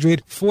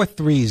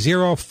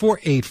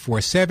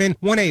 1-800-430-4847,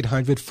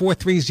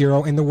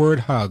 1-800-430 in the word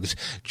HUGS.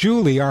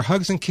 Julie, our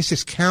Hugs and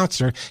Kisses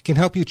counselor, can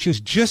help you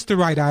choose just the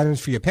right items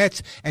for your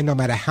pets, and no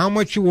matter how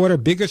much you order,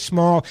 big or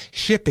small,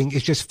 shipping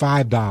is just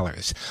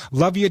 $5.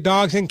 Love your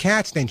dogs and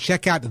cats? Then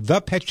check out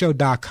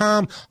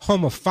ThePetShow.com,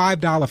 home of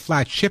 $5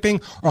 flat shipping,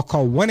 or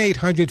call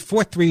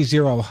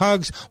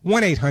 1-800-430-HUGS,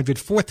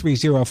 1-800-430-4847.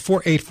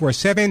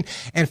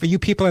 And for you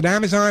people at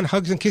Amazon,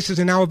 Hugs and Kisses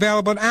are now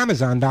available at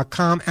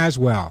Amazon.com as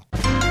well.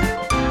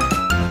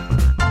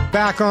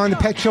 Back on The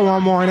Pet Show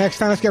on Warren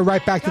Eckstein. Let's get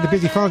right back to the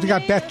busy phones. We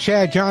got Beth,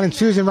 Chad, John, and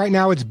Susan. Right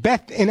now it's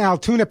Beth in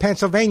Altoona,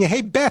 Pennsylvania.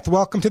 Hey, Beth,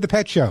 welcome to The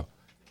Pet Show.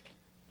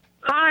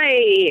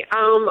 Hi.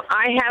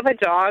 I have a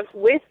dog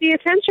with the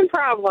attention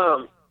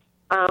problem.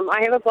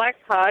 I have a black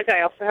pug.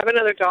 I also have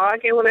another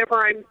dog, and whenever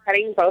I'm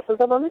petting both of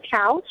them on the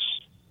couch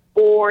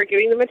or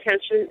giving them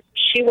attention,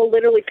 she will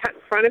literally cut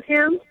in front of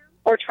him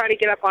or try to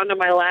get up onto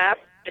my lap,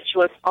 and she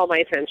wants all my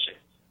attention.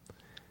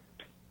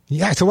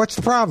 Yeah, so what's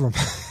the problem?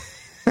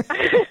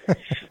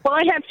 Well,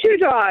 I have 2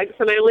 dogs,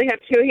 and I only have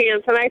 2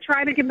 hands, and I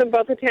try to give them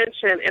both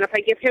attention. And if I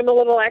give him a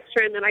little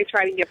extra, and then I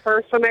try to give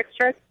her some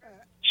extra,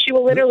 she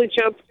will literally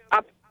jump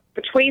up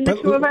between the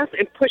 2 of us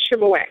and push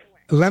him away.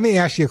 Let me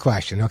ask you a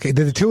question, okay?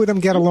 Do the 2 of them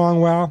get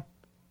along well?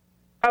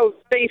 Oh,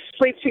 they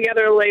sleep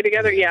together, lay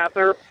together. Yeah,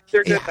 they're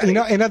good. Yeah, you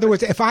know, in other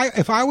words, if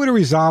I were to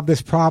resolve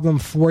this problem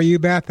for you,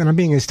 Beth, and I'm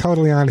being as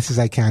totally honest as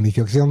I can,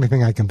 because it's the only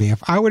thing I can be.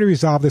 If I were to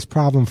resolve this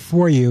problem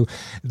for you,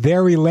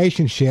 their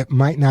relationship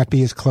might not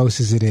be as close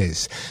as it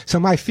is. So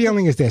my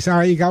feeling is this: all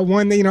right, you got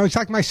one. You know, it's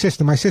like my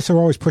sister. My sister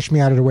always pushed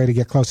me out of the way to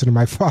get closer to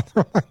my father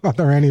or my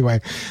mother,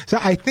 anyway. So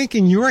I think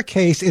in your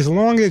case, as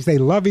long as they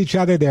love each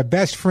other, they're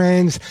best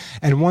friends,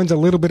 and one's a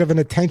little bit of an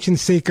attention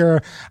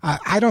seeker,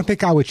 I don't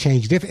think I would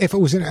change it. If it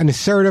was an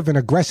assertive and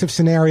aggressive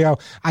scenario,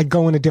 I'd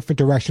go in a different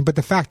direction. But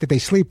the fact that they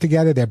sleep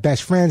together, they're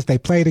best friends, they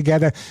play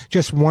together,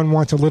 just one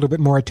wants a little bit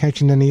more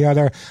attention than the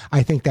other,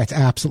 I think that's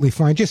absolutely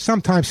fine. Just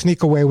sometimes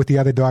sneak away with the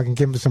other dog and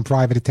give him some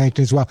private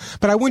attention as well.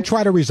 But I wouldn't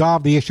try to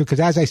resolve the issue because,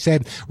 as I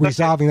said,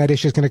 resolving that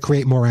issue is going to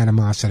create more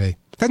animosity.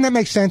 Doesn't that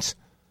make sense?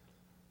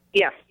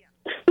 Yes.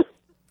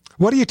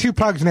 What are your 2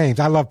 pugs' names?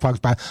 I love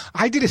pugs.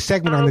 I did a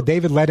segment on the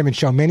David Letterman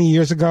show many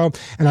years ago,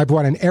 and I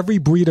brought in every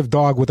breed of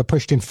dog with a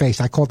pushed-in face.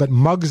 I called it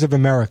Mugs of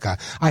America.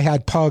 I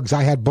had pugs,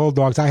 I had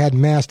bulldogs, I had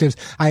mastiffs,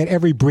 I had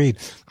every breed.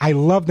 I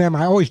love them.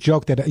 I always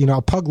joke that, you know,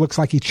 a pug looks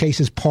like he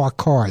chases parked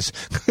cars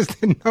because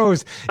the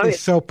nose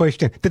is so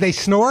pushed in. Do they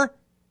snore?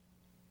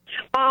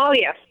 Oh,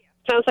 yes.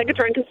 Sounds like a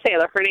drunken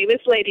sailor. Her name is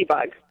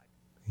Ladybug.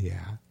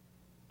 Yeah.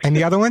 And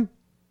the other one?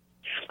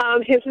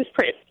 His is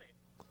Prince.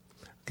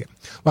 Okay.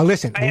 Well,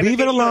 listen, leave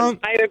it alone.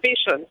 I have a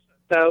vision,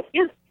 so,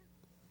 yeah.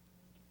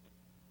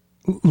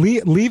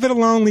 Leave it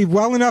alone. Leave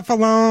well enough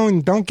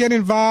alone. Don't get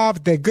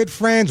involved. They're good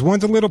friends.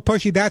 One's a little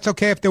pushy. That's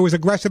okay. If there was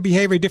aggressive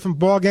behavior, a different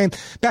ballgame.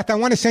 Beth, I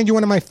want to send you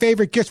one of my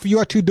favorite gifts for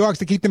your 2 dogs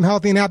to keep them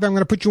healthy and happy. I'm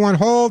going to put you on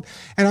hold,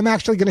 and I'm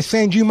actually going to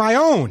send you my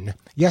own.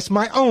 Yes,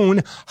 my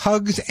own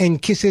Hugs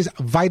and Kisses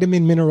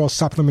vitamin mineral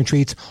supplement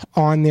treats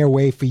on their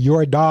way for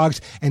your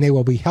dogs, and they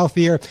will be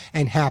healthier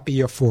and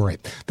happier for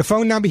it. The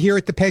phone number here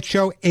at The Pet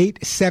Show,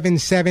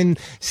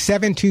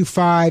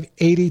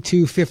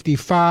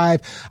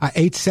 877-725-8255,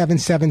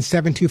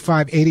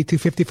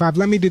 877-725-8255.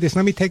 Let me do this.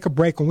 Let me take a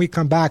break. When we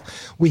come back,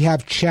 we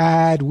have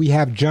Chad, we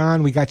have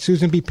John, we got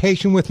Susan. Be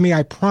patient with me.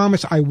 I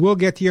promise I will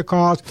get to your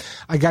calls.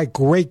 I got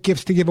great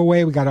gifts to give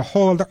away. We got a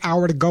whole other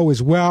hour to go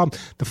as well.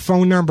 The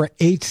phone number,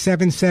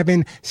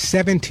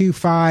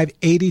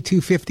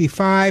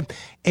 877-725-8255,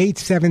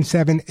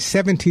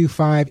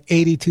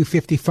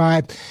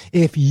 877-725-8255.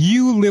 If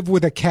you live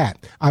with a cat,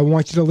 I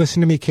want you to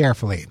listen to me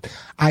carefully.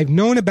 I've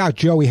known about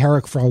Joey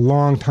Herrick for a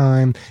long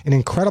time, an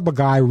incredible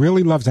guy,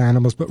 really loves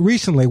animals, but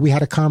recently we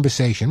had a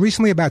conversation,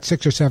 about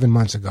 6 or 7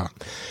 months ago.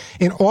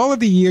 In all of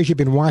the years you've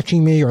been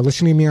watching me or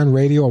listening to me on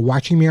radio or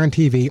watching me on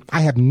TV,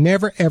 I have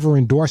never, ever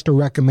endorsed or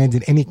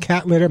recommended any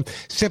cat litter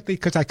simply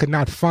because I could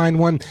not find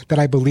one that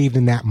I believed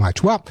in that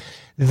much. Well,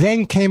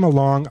 then came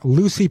along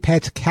Lucy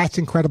Pet's Cat's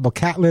Incredible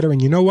Cat Litter,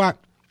 and you know what?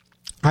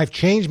 I've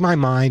changed my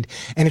mind,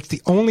 and it's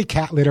the only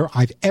cat litter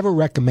I've ever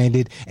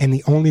recommended and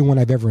the only one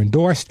I've ever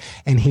endorsed,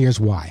 and here's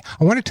why.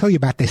 I want to tell you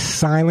about this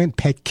silent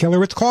pet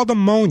killer. It's called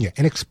ammonia,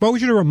 and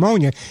exposure to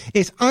ammonia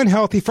is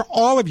unhealthy for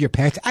all of your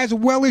pets as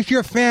well as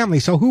your family,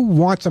 so who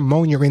wants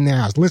ammonia in their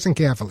house? Listen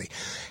carefully.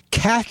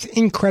 Cat's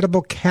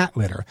Incredible Cat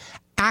Litter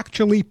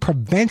actually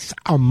prevents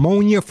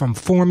ammonia from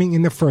forming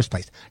in the first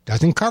place.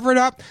 Doesn't cover it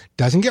up,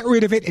 doesn't get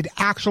rid of it. It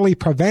actually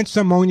prevents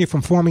ammonia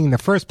from forming in the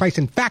first place.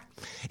 In fact,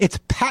 its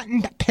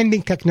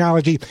patent-pending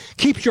technology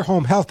keeps your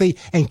home healthy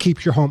and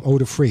keeps your home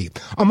odor-free.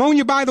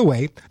 Ammonia, by the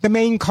way, the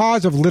main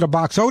cause of litter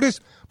box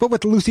odors, but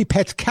with Lucy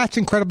Pet's Cat's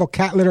Incredible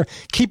Cat Litter,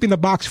 keeping the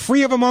box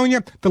free of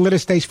ammonia, the litter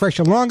stays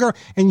fresher longer,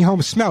 and your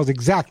home smells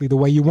exactly the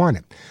way you want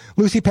it.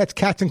 Lucy Pet's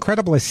Cat's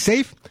Incredible is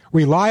safe,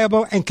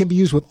 reliable, and can be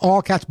used with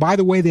all cats. By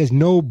the way, there's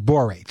no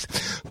borates.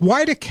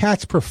 Why do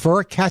cats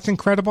prefer Cat's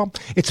Incredible?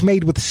 It's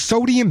made with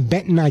sodium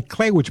bentonite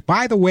clay, which,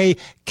 by the way,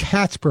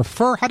 cats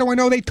prefer. How do I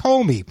know? They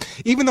told me.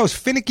 Even those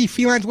finicky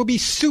felines will be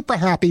super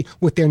happy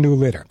with their new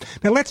litter.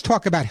 Now, let's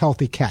talk about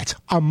healthy cats.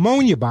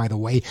 Ammonia, by the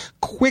way,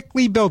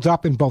 quickly builds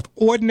up in both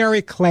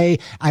ordinary clay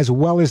as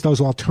well as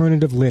those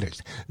alternative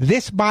litters.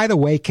 This, by the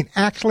way, can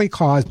actually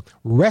cause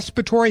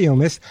respiratory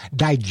illness,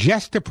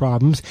 digestive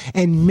problems,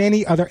 and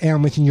many other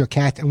ailments in your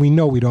cat, and we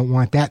know we don't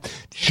want that.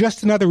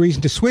 Just another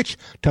reason to switch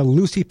to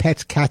Lucy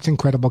Pet's Cat's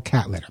Incredible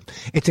Cat Litter.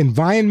 It's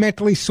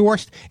environmentally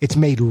sourced. It's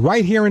made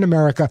right here in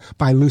America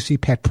by Lucy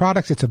Pet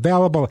Products. It's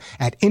available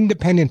at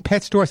independent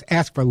pet stores.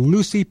 Ask for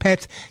Lucy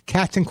Pet's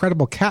Cat's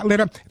Incredible Cat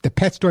Litter. If the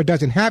pet store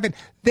doesn't have it,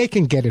 they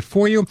can get it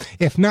for you.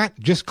 If not,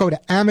 just go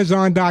to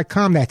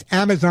Amazon.com. That's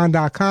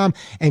Amazon.com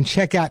and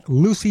check out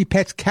Lucy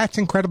Pet's Cat's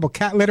Incredible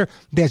Cat Litter.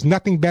 There's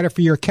nothing better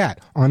for your cat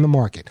on the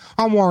market.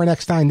 I'm Warren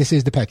Eckstein. This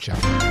is The Pet Show.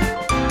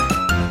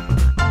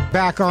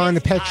 Back on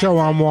The Pet Show,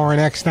 I'm Warren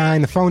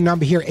Eckstein. The phone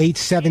number here,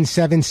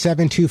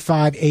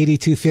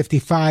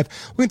 877-725-8255.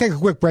 We're going to take a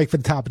quick break for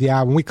the top of the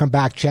hour. When we come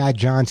back, Chad,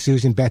 John,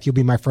 Susan, Beth, you'll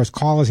be my first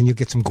callers, and you'll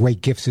get some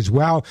great gifts as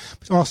well.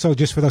 But also,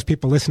 just for those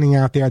people listening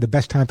out there, the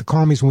best time to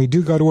call me is when we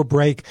do go to a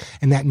break,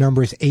 and that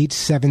number is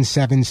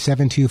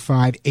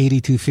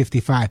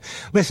 877-725-8255.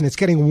 Listen, it's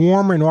getting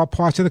warmer in all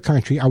parts of the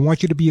country. I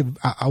want you to be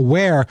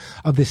aware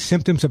of the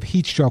symptoms of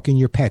heat stroke in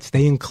your pets.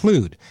 They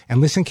include,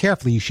 and listen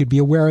carefully, you should be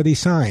aware of these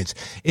signs.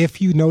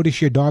 If you notice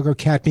your dog or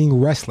cat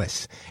being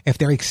restless, if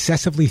they're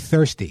excessively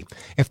thirsty,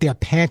 if they're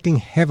panting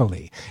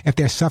heavily, if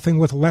they're suffering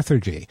with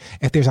lethargy,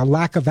 if there's a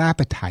lack of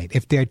appetite,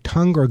 if their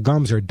tongue or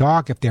gums are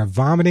dark, if they're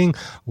vomiting,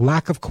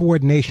 lack of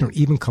coordination, or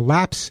even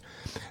collapse,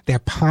 they're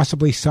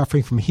possibly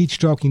suffering from heat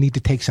stroke. You need to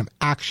take some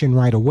action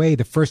right away.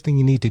 The first thing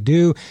you need to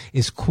do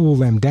is cool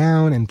them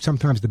down, and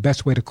sometimes the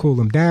best way to cool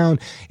them down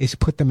is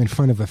put them in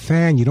front of a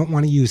fan. You don't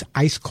want to use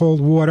ice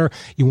cold water.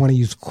 You want to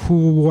use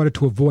cool water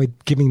to avoid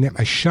giving them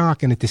a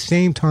shock, and at the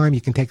same time, you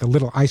can take a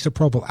little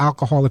isopropyl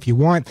alcohol if you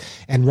want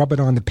and rub it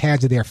on the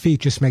pads of their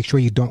feet. Just make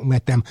sure you don't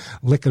let them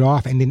lick it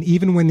off. And then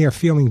even when they're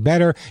feeling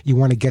better, you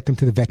want to get them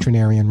to the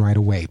veterinarian right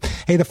away.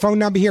 Hey, the phone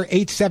number here,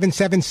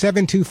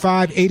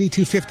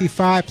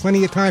 877-725-8255.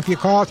 Plenty of time for your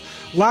calls.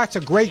 Lots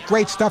of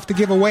great stuff to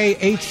give away.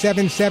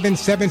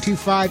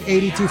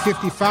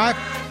 877-725-8255.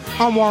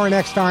 I'm Warren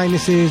Eckstein.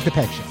 This is The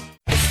Pet Show.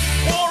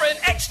 Warren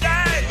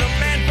Eckstein, the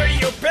man for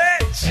your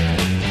pets.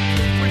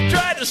 We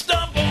tried to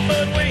stumble,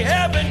 but we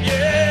haven't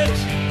yet.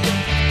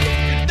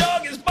 Your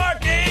dog is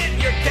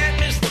barking, your cat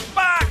missed the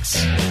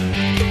box.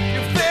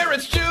 Your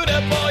ferret's chewed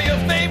up all your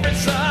favorite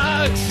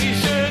socks. He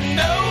sure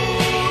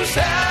knows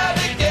how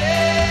to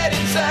get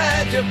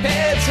inside your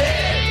pet's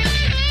head.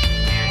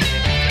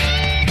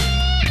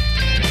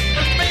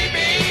 But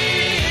maybe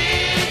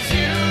it's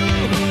you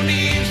who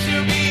needs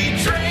to be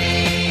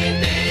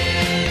trained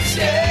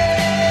instead.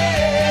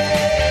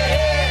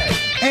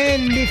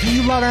 And if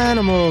you love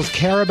animals,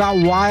 care about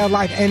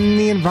wildlife and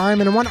the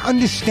environment, and want to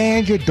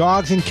understand your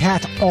dogs and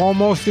cats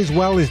almost as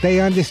well as they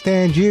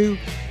understand you,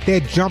 they're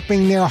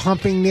jumping, they're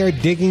humping, they're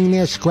digging,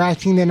 they're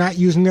scratching, they're not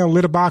using their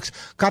litter box.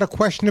 Got a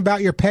question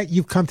about your pet?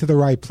 You've come to the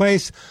right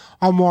place.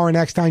 I'm Warren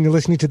Eckstein. You're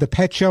listening to The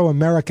Pet Show,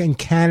 America and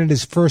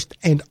Canada's first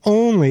and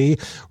only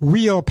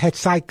real pet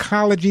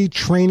psychology,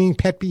 training,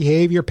 pet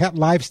behavior, pet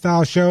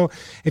lifestyle show.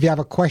 If you have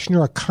a question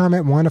or a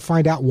comment, want to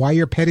find out why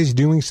your pet is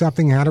doing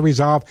something, how to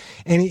resolve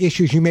any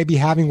issues you may be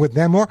having with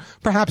them, or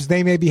perhaps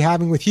they may be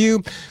having with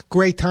you,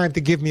 great time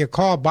to give me a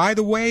call. By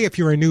the way, if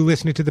you're a new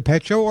listener to The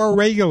Pet Show or a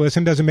regular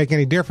listener, doesn't make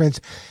any difference.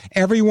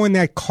 Everyone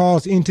that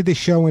calls into the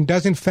show and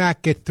does in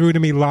fact get through to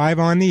me live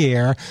on the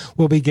air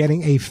will be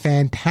getting a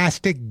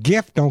fantastic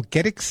gift. Don't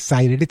get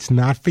excited. It's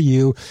not for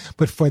you,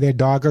 but for their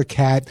dog or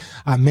cat.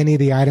 Many of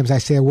the items I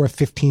say are worth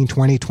 $15,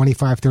 $20,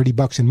 $25,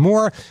 $30 and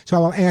more. So I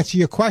will answer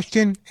your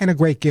question, and a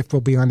great gift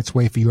will be on its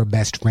way for your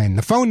best friend.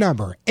 The phone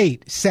number,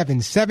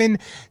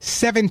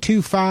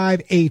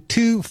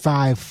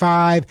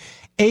 877-725-8255.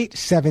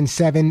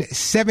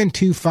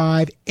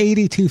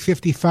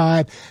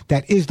 877-725-8255.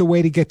 That is the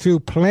way to get through.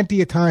 Plenty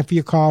of time for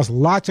your calls.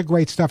 Lots of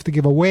great stuff to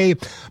give away.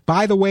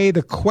 By the way,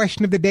 the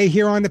question of the day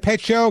here on The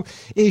Pet Show,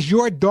 is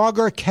your dog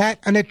or cat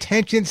an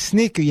attention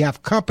sneaker? You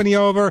have company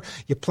over,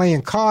 you're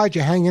playing cards,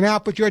 you're hanging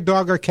out, but your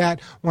dog or cat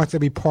wants to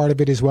be part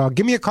of it as well.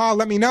 Give me a call.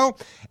 Let me know.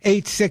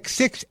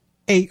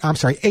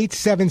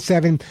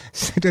 877,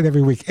 send it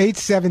every week,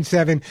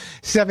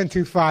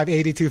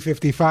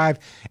 877-725-8255,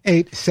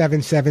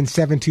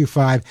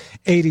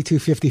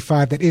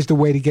 877-725-8255. That is the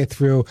way to get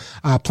through.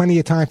 Plenty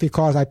of time for your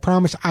calls. I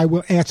promise I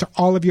will answer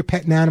all of your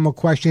pet and animal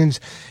questions.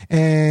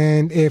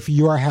 And if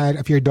your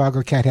dog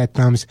or cat had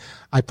thumbs,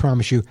 I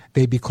promise you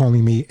they'd be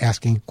calling me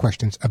asking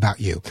questions about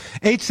you.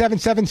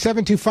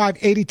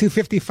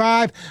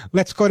 877-725-8255.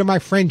 Let's go to my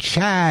friend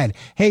Chad.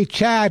 Hey,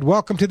 Chad,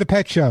 welcome to The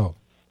Pet Show.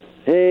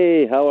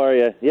 Hey, how are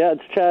you? Yeah,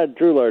 it's Chad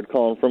Drulard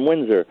calling from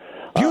Windsor.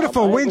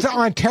 Beautiful, Windsor,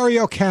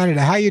 Ontario,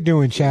 Canada. How you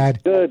doing,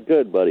 Chad?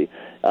 Good, buddy.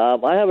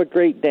 I have a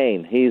Great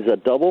Dane. He's a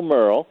double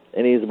Merle,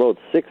 and he's about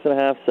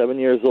 6.5, 7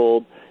 years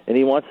old, and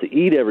he wants to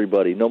eat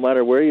everybody. No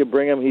matter where you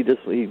bring him, he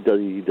wants to eat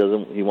them.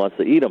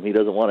 He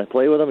doesn't want to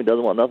play with them. He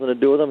doesn't want nothing to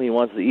do with them. He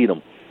wants to eat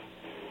them.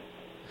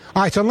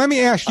 All right, so let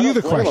me ask you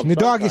the question. The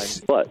dog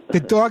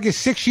is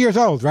 6 years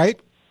old, right?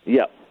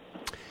 Yep.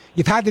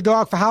 You've had the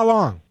dog for how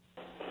long?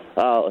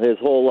 His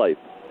whole life.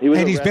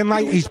 He's been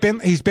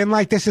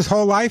like this his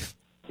whole life?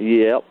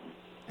 Yep.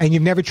 And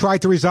you've never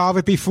tried to resolve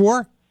it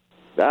before?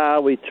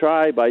 We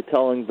try by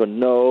telling him to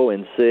no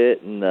and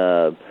sit and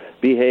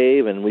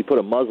behave, and we put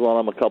a muzzle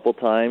on him a couple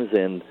times,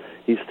 and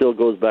he still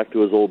goes back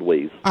to his old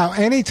ways.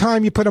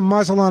 Anytime you put a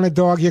muzzle on a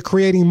dog, you're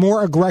creating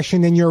more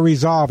aggression than you're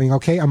resolving,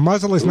 okay? A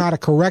muzzle is not a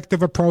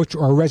corrective approach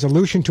or a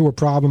resolution to a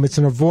problem. It's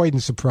an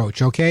avoidance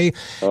approach, okay?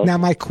 Now,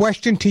 my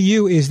question to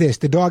you is this.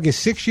 The dog is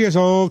 6 years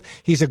old.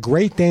 He's a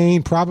Great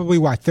Dane, probably,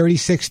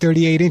 36,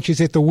 38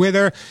 inches at the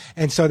wither.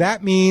 And so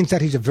that means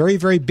that he's a very,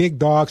 very big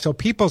dog. So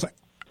people's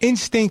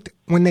instinct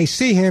when they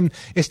see him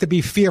is to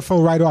be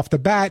fearful right off the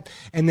bat,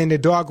 and then the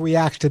dog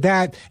reacts to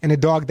that, and a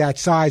dog that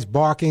size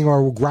barking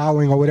or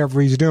growling or whatever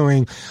he's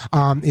doing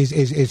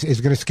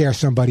is going to scare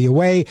somebody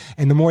away.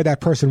 And the more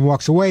that person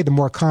walks away, the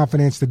more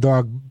confidence the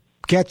dog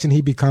gets, and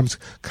he becomes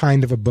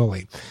kind of a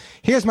bully.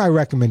 Here's my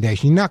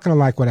recommendation. You're not going to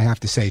like what I have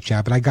to say,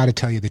 Chad, but I got to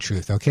tell you the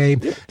truth, okay?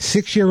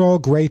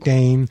 6-year-old Great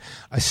Dane,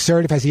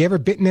 assertive. Has he ever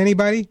bitten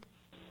anybody?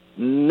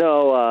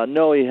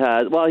 No, he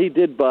has. Well, he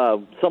did.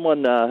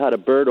 Someone had a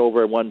bird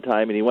over at one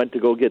time, and he went to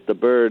go get the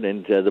bird,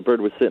 and the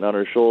bird was sitting on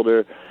her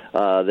shoulder.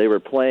 They were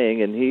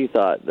playing, and he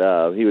thought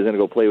he was going to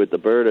go play with the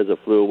bird as it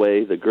flew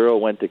away. The girl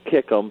went to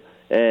kick him,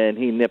 and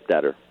he nipped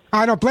at her.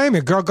 I don't blame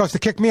you. Girl goes to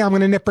kick me, I'm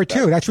going to nip her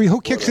too. That's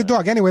who kicks the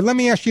dog. Anyway, let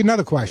me ask you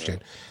another question.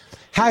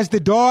 Has the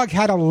dog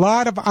had a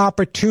lot of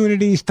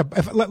opportunities to...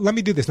 Let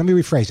me do this. Let me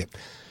rephrase it.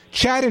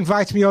 Chad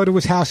invites me over to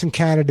his house in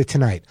Canada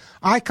tonight.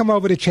 I come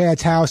over to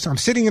Chad's house. I'm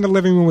sitting in the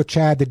living room with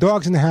Chad. The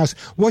dog's in the house.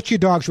 What's your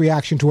dog's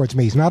reaction towards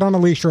me? He's not on a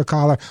leash or a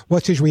collar.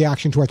 What's his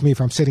reaction towards me if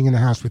I'm sitting in the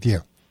house with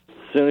you?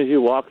 As soon as you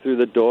walk through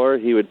the door,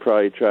 he would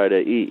probably try to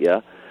eat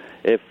you.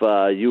 If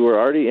you were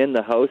already in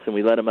the house and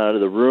we let him out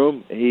of the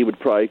room, he would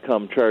probably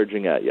come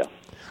charging at you.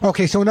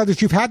 Okay, so in other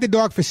words, you've had the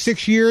dog for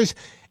 6 years,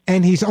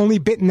 and he's only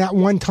bitten that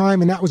one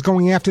time, and that was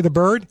going after the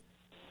bird?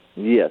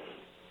 Yes.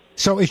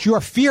 So it's your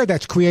fear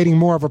that's creating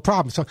more of a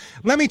problem. So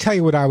let me tell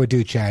you what I would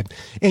do, Chad.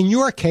 In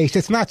your case,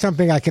 it's not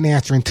something I can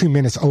answer in 2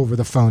 minutes over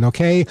the phone,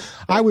 okay?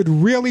 I would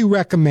really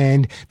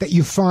recommend that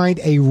you find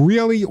a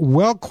really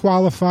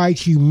well-qualified,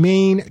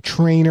 humane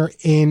trainer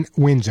in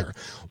Windsor.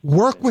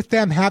 Work with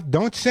them.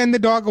 Don't send the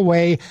dog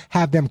away.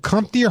 Have them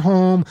come to your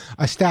home,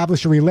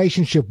 establish a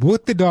relationship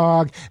with the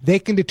dog. They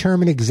can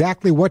determine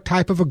exactly what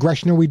type of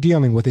aggression are we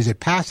dealing with. Is it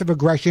passive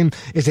aggression?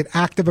 Is it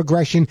active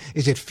aggression?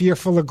 Is it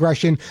fearful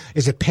aggression?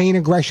 Is it pain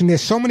aggression?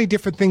 There's so many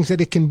different things that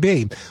it can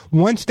be.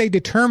 Once they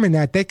determine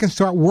that, they can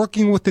start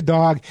working with the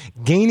dog,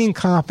 gaining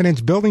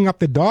confidence, building up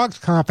the dog's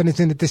confidence,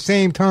 and at the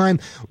same time,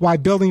 while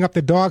building up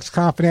the dog's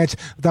confidence,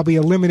 they'll be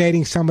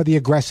eliminating some of the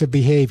aggressive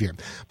behavior.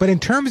 But in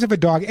terms of a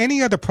dog,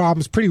 any other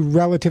problems, pretty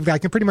relatively, I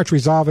can pretty much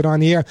resolve it on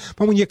the air.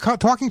 But when you're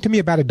talking to me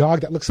about a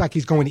dog that looks like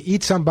he's going to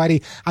eat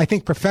somebody, I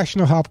think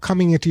professional help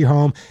coming into your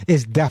home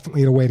is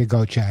definitely the way to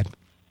go, Chad.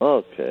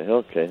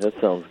 Okay, that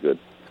sounds good.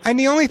 And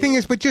the only thing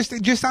is, but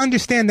just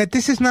understand that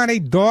this is not a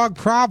dog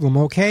problem,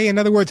 okay? In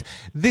other words,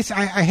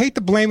 I hate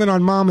to blame it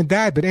on mom and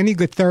dad, but any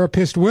good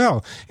therapist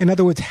will. In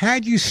other words,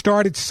 had you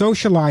started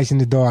socializing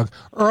the dog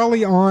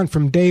early on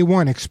from day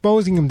one,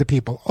 exposing him to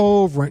people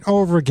over and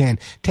over again,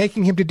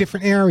 taking him to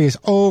different areas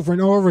over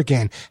and over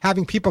again,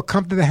 having people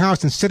come to the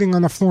house and sitting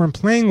on the floor and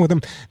playing with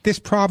him, this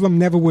problem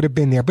never would have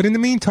been there. But in the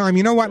meantime,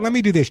 you know what? Let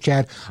me do this,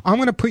 Chad. I'm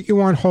going to put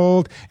you on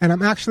hold, and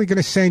I'm actually going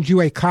to send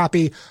you a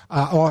copy,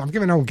 I'm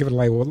giving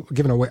away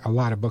a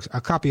lot of books,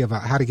 a copy of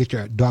How to Get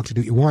Your Dog to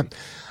Do What You Want.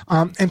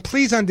 And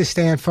please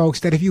understand, folks,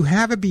 that if you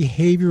have a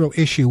behavioral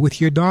issue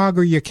with your dog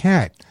or your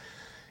cat,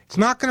 it's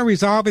not going to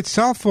resolve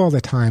itself all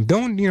the time.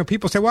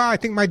 People say, well, I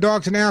think my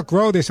dog's going to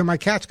outgrow this or my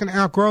cat's going to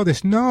outgrow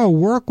this. No,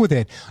 work with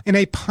it in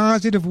a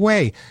positive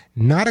way.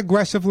 Not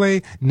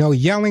aggressively, no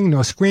yelling,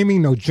 no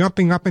screaming, no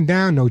jumping up and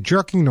down, no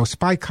jerking, no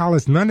spike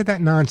collars, none of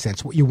that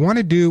nonsense. What you want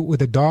to do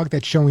with a dog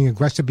that's showing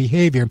aggressive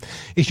behavior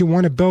is you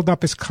want to build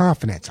up his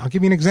confidence. I'll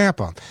give you an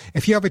example.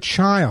 If you have a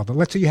child,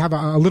 let's say you have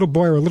a little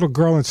boy or a little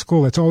girl in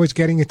school that's always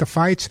getting into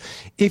fights,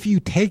 if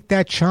you take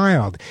that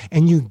child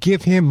and you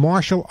give him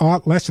martial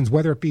art lessons,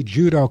 whether it be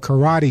judo,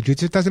 karate,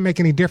 jiu-jitsu, it doesn't make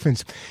any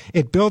difference.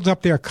 It builds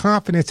up their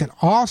confidence, and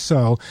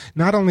also,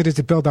 not only does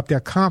it build up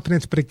their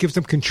confidence, but it gives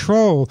them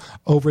control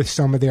over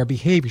some of their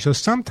behavior. So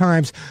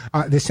sometimes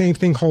the same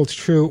thing holds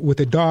true with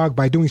a dog.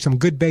 By doing some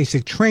good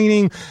basic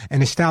training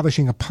and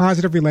establishing a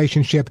positive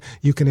relationship,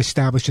 you can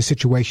establish a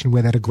situation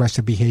where that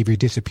aggressive behavior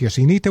disappears.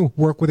 So you need to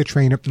work with a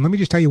trainer. And let me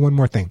just tell you one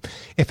more thing.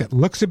 If it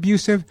looks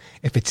abusive,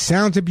 if it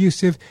sounds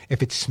abusive,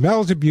 if it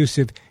smells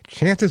abusive,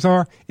 chances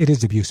are it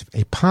is abusive.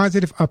 A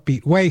positive,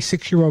 upbeat way.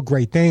 6-year-old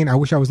Great Dane. I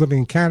wish I was living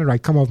in Canada.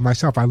 I'd come over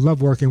myself. I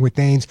love working with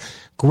Danes.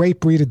 Great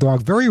breed of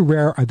dog. Very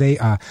rare are they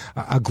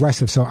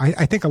aggressive. So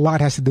I think a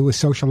lot has to do with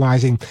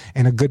socializing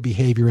and a good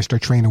behaviorist or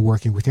trainer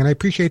working with you. And I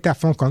appreciate that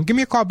phone call. And give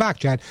me a call back,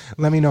 Chad.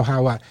 Let me know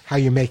how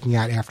you're making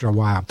out after a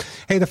while.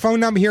 Hey, the phone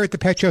number here at the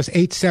Pet Show is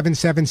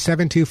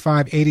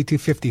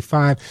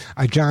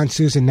 877-725-8255. John,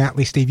 Susan,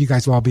 Natalie, Steve, you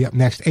guys will all be up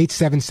next.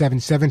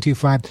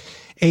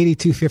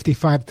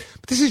 877-725-8255. But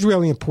this is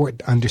really important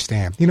to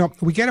understand.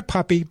 We get a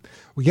puppy,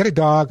 we get a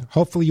dog.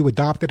 Hopefully you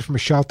adopt it from a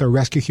shelter,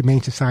 rescue,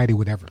 humane society,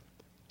 whatever.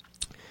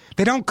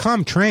 They don't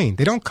come trained.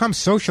 They don't come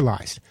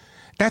socialized.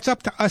 That's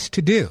up to us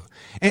to do.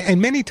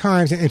 And many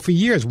times, and for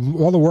years,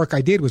 all the work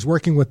I did was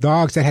working with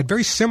dogs that had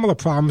very similar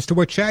problems to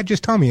what Chad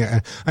just told me.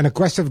 An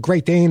aggressive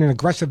Great Dane, an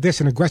aggressive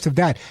this, and aggressive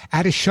that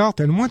at a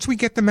shelter. And once we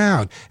get them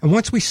out, and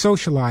once we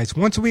socialize,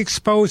 once we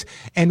expose,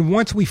 and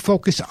once we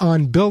focus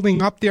on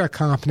building up their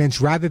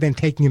confidence rather than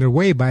taking it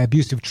away by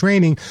abusive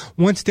training,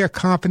 once their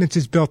confidence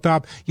is built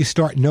up, you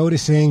start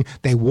noticing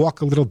they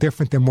walk a little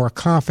different, they're more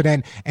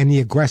confident, and the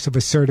aggressive,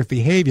 assertive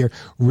behavior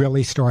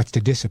really starts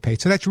to dissipate.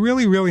 So that's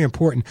really, really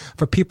important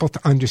for people to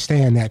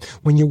understand that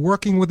when you're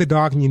working with a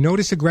dog and you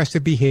notice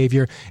aggressive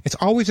behavior, it's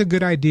always a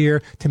good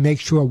idea to make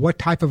sure what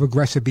type of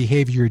aggressive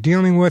behavior you're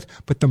dealing with.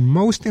 But the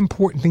most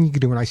important thing you can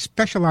do, and I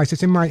specialize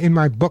this in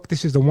my book,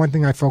 this is the one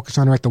thing I focus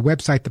on, or at the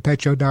website,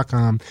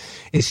 ThePetShow.com,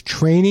 is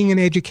training and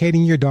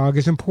educating your dog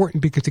is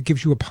important because it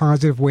gives you a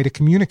positive way to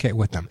communicate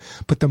with them.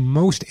 But the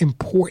most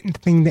important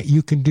thing that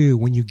you can do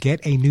when you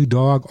get a new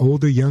dog,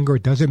 older, younger,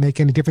 it doesn't make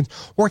any difference,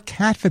 or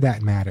cat for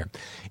that matter,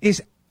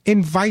 is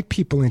invite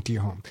people into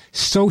your home.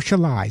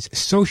 Socialize.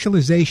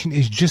 Socialization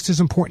is just as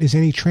important as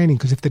any training,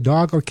 because if the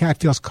dog or cat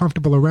feels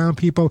comfortable around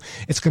people,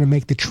 it's going to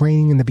make the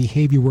training and the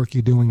behavior work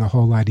you're doing a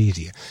whole lot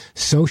easier.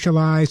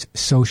 Socialize,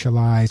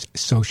 socialize,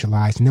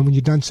 socialize. And then when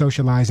you're done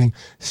socializing,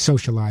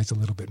 socialize a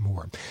little bit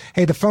more.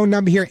 Hey, the phone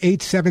number here,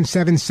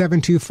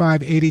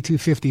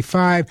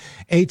 877-725-8255,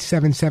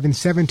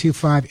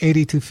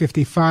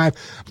 877-725-8255.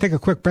 Take a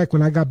quick break.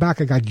 When I got back,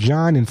 I got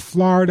John in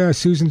Florida,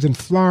 Susan's in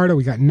Florida.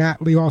 We got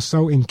Natalie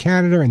also in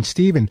Canada, and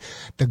Steve in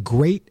the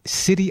great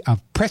city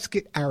of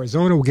Prescott,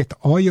 Arizona. We'll get to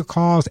all your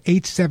calls,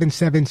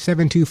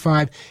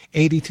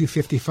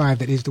 877-725-8255.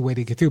 That is the way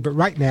to get through. But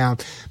right now,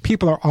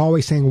 people are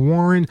always saying,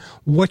 Warren,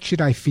 what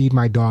should I feed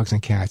my dogs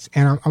and cats?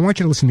 And I want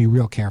you to listen to me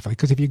real carefully,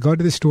 because if you go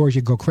to the stores,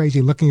 you go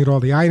crazy looking at all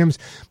the items,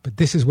 but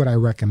this is what I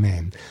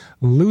recommend.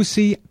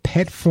 Lucy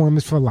Pet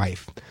Formulas for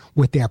Life,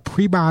 with their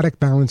prebiotic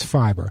balanced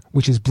fiber,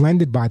 which is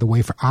blended, by the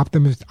way, for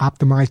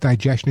optimized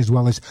digestion as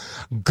well as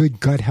good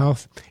gut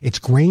health. It's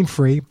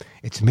grain-free.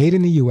 It's made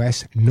in the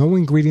U.S., no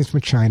ingredients from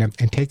China,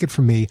 and take it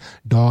from me,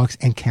 dogs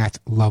and cats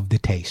love the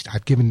taste.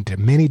 I've given it to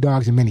many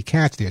dogs and many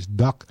cats. There's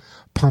duck,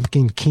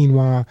 pumpkin,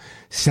 quinoa,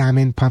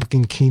 salmon,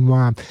 pumpkin,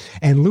 quinoa.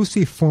 And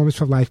Lucy Formulas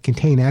for Life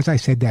contain, as I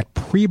said, that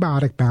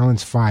prebiotic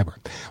balanced fiber.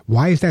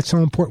 Why is that so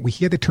important? We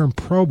hear the term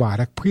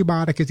probiotic.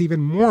 Prebiotic is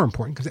even more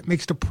important because it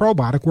makes the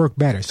probiotic work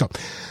better. So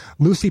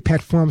Lucy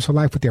Pet Formulas for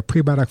Life with their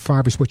prebiotic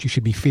fiber is what you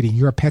should be feeding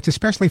your pets,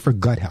 especially for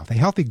gut health. A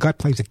healthy gut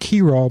plays a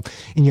key role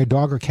in your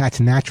dog or cat's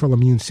natural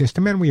immune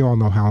system, and we all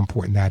know how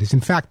important that is.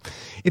 In fact,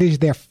 it is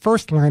their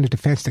first line of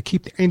defense to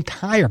keep their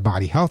entire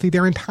body healthy,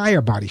 their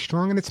entire body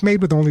strong, and it's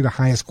made with only the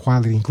highest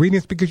quality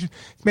ingredients because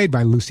it's made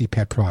by Lucy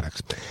Pet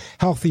products.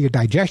 Healthier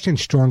digestion,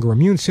 stronger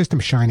immune system,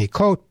 shiny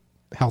coat,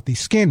 healthy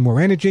skin, more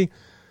energy.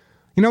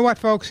 You know what,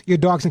 folks? Your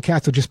dogs and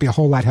cats will just be a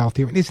whole lot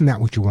healthier, and isn't that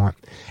what you want?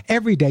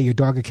 Every day, your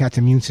dog or cat's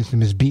immune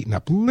system is beaten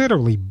up,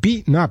 literally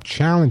beaten up,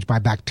 challenged by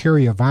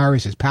bacteria,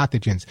 viruses,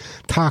 pathogens,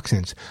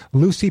 toxins.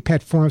 Lucy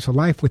Pet Formulas for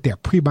Life with their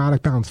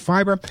prebiotic balanced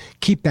fiber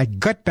keep that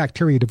gut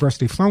bacteria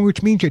diversity flowing,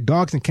 which means your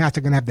dogs and cats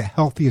are going to have the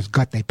healthiest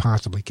gut they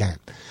possibly can.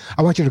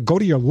 I want you to go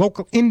to your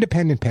local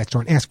independent pet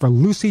store and ask for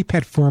Lucy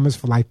Pet Formulas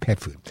for Life pet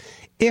food.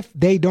 If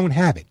they don't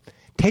have it,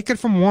 take it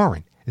from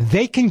Warren.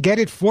 They can get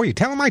it for you.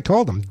 Tell them I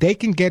told them. They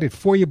can get it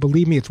for you.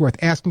 Believe me, it's worth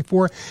asking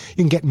for. You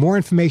can get more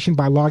information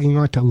by logging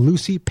on to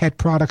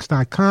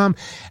LucyPetProducts.com.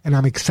 And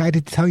I'm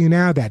excited to tell you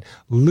now that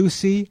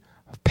Lucy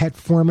Pet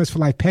Formulas for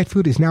Life pet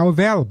food is now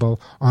available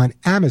on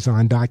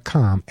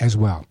Amazon.com as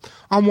well.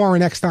 I'm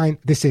Warren Eckstein.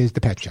 This is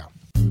The Pet Show.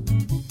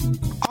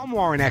 I'm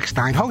Warren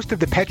Eckstein, host of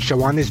The Pet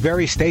Show on this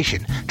very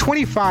station.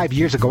 25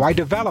 years ago, I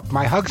developed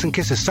my Hugs and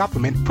Kisses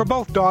supplement for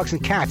both dogs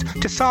and cats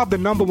to solve the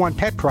number one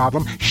pet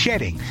problem,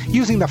 shedding.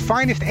 Using the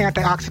finest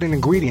antioxidant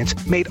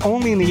ingredients made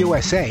only in the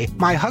USA,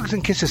 my Hugs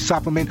and Kisses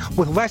supplement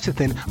with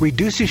lecithin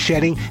reduces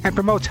shedding and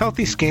promotes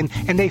healthy skin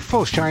and a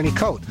full shiny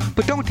coat.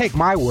 But don't take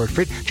my word for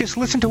it. Just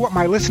listen to what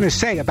my listeners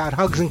say about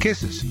Hugs and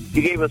Kisses.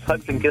 You gave us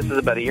Hugs and Kisses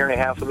about a year and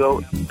a half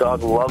ago.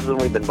 Dog loves them.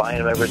 We've been buying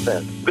them ever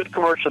since. Good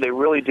commercial. They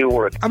really do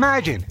work.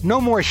 Imagine, no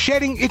more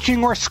shedding,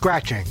 itching, or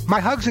scratching. My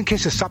Hugs and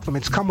Kisses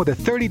supplements come with a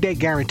 30-day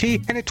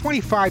guarantee and a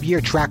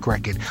 25-year track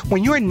record.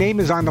 When your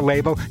name is on the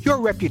label, your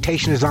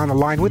reputation is on the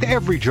line with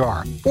every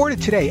jar. Order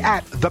today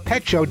at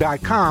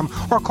ThePetShow.com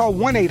or call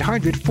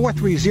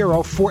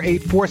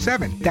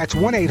 1-800-430-4847. That's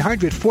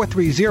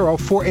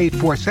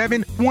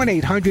 1-800-430-4847,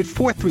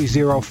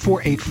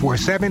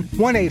 1-800-430-4847,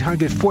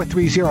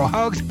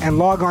 1-800-430-HUGS, and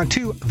log on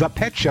to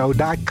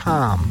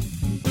ThePetShow.com.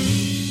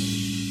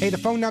 Hey, the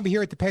phone number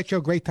here at The Pet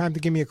Show, great time to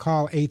give me a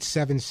call,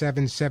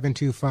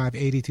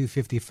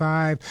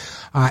 877-725-8255,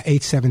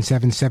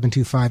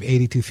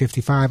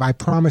 877-725-8255. I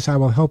promise I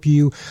will help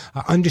you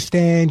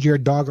understand your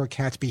dog or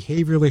cat's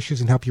behavioral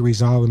issues and help you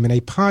resolve them in a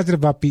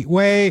positive, upbeat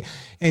way,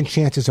 and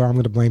chances are I'm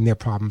going to blame their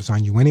problems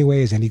on you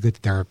anyway, as any good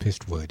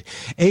therapist would.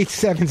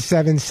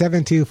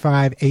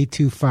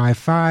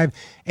 877-725-8255,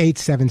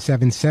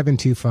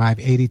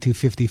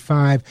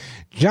 877-725-8255.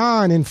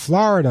 John in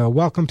Florida,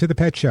 welcome to The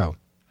Pet Show.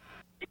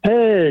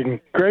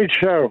 Hey, great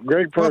show,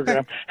 great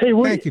program.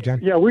 Thank you,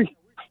 John. We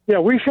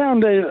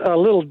found a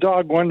little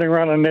dog wandering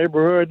around the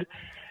neighborhood,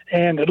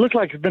 and it looked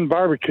like it's been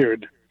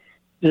barbecued.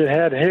 It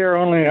had hair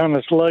only on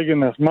its leg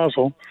and its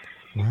muzzle,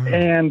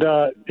 and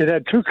it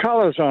had two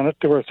collars on it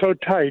that were so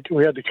tight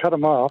we had to cut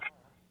them off.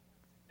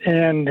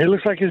 And it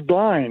looks like he's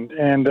blind.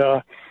 And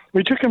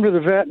we took him to the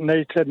vet, and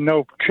they said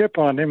no chip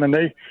on him, and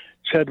they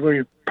said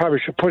we probably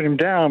should put him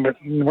down, but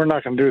we're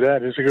not going to do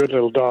that. He's a good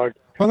little dog.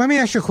 Well, let me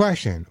ask you a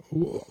question.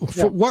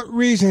 For what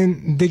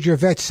reason did your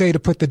vet say to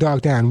put the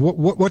dog down?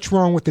 What's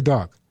wrong with the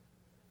dog?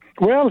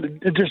 Well,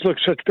 it just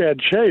looks such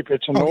bad shape.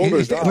 It's an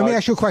older dog. Let me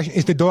ask you a question.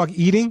 Is the dog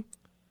eating?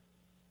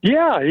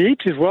 Yeah, he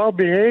eats. He's well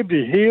behaved.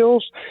 He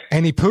heals.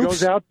 And he poops? He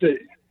goes out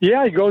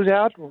he goes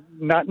out,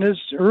 not in his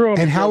room.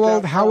 And how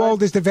old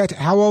does the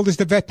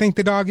vet think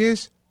the dog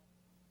is?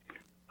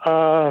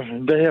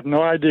 They have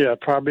no idea.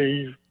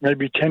 Probably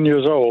maybe 10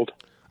 years old.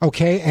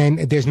 Okay, and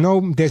there's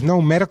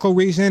no medical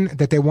reason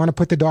that they want to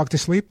put the dog to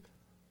sleep?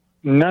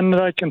 None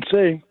that I can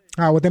see.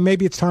 Oh, well, then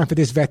maybe it's time for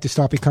this vet to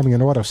start becoming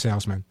an auto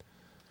salesman.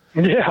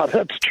 Yeah,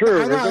 that's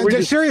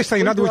true. Seriously,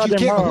 in other words, you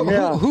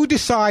can't. Who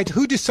decides?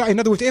 In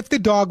other words, if the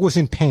dog was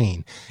in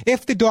pain,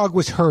 if the dog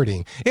was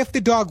hurting, if the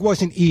dog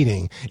wasn't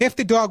eating, if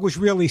the dog was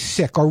really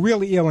sick or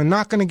really ill and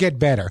not going to get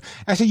better,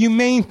 as a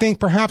humane thing,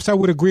 perhaps I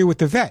would agree with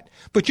the vet.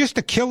 But just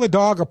to kill a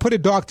dog or put a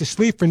dog to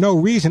sleep for no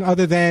reason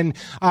other than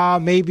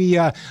maybe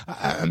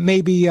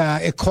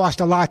it cost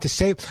a lot to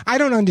save, I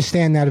don't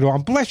understand that at all.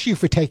 Bless you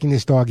for taking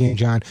this dog in,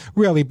 John.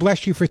 Really,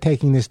 bless you for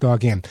taking this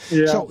dog in.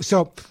 Yeah.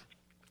 So.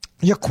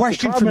 Your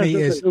question for me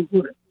is, with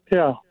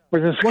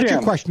his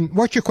skin.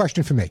 What's your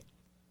question for me?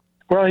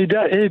 Well, he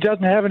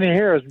doesn't have any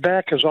hair. His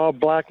back is all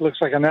black,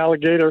 looks like an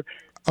alligator.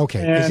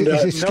 Okay. And,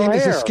 is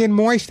the skin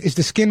moist? Is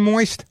the skin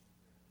moist?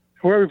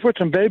 Well, we put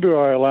some baby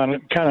oil on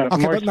it, kind of.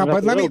 Okay,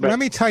 but let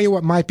me tell you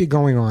what might be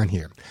going on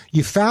here.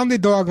 You found the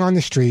dog on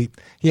the street.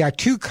 He had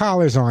 2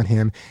 collars on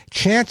him.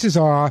 Chances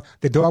are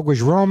the dog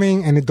was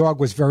roaming and the dog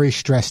was very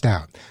stressed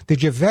out.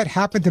 Did your vet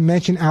happen to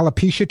mention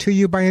alopecia to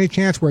you by any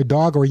chance, where a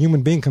dog or a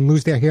human being can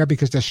lose their hair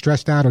because they're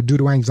stressed out or due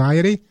to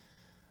anxiety?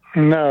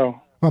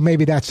 No. Well,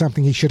 maybe that's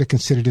something he should have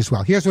considered as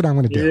well. Here's what I'm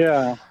going to do.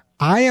 Yeah.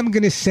 I am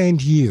going to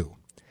send you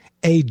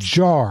a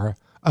jar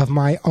of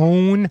my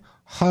own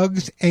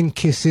Hugs and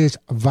Kisses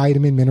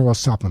vitamin mineral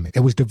supplement. It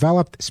was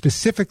developed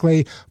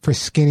specifically for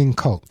skin and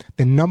coat.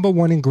 The number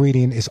 1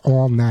 ingredient is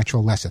all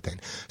natural lecithin.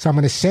 So I'm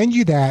going to send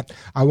you that.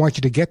 I want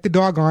you to get the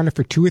dog on it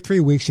for 2 or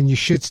 3 weeks, and you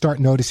should start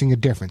noticing a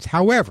difference.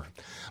 However,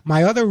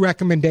 my other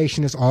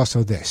recommendation is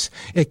also this.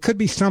 It could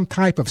be some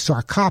type of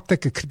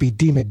sarcoptic. It could be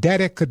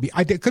demodetic.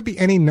 It could be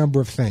any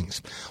number of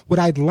things. What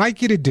I'd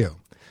like you to do,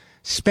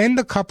 spend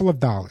a couple of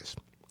dollars.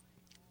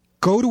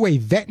 Go to a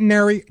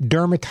veterinary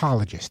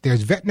dermatologist.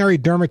 There's veterinary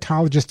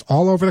dermatologists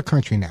all over the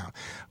country now.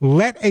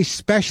 Let a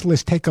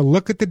specialist take a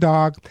look at the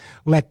dog.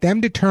 Let them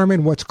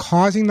determine what's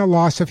causing the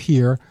loss of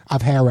hair,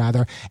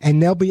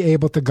 and they'll be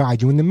able to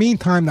guide you. In the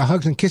meantime, the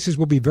Hugs and Kisses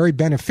will be very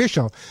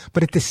beneficial.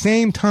 But at the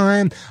same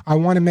time, I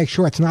want to make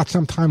sure it's not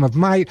some type of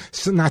mite,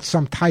 not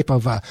some type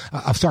of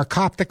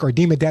sarcoptic or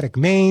demodetic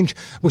mange,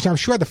 which I'm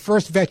sure the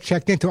first vet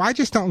checked into. I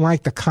just don't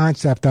like the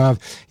concept of,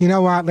 you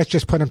know what, let's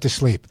just put him to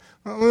sleep.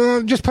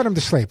 Just put him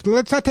to sleep.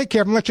 Let's not take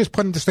care of him. Let's just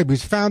put him to sleep.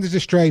 He's found as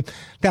a stray.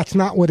 That's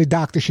not what a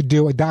doctor should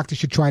do. A doctor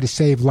should try to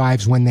save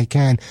lives when they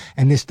can,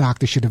 and this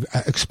doctor should have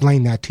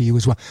explained that to you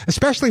as well,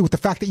 especially with the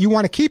fact that you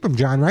want to keep him,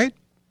 John, right?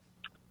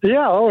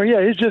 Yeah. Oh,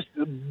 yeah. He's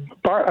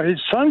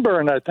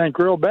sunburned, I think,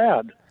 real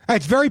bad.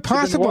 It's very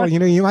possible.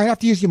 You might have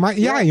to use. You might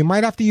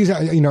have to use a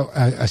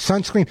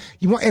sunscreen.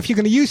 If you're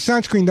going to use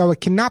sunscreen, though, it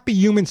cannot be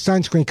human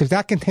sunscreen because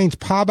that contains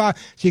PABA.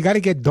 So you got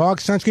to get dog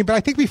sunscreen. But I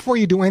think before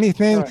you do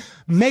anything,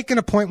 make an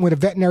appointment with a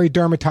veterinary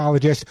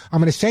dermatologist. I'm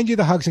going to send you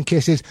the Hugs and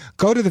Kisses.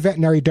 Go to the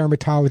veterinary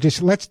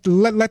dermatologist.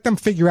 Let them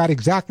figure out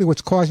exactly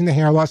what's causing the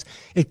hair loss.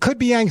 It could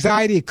be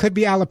anxiety. It could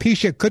be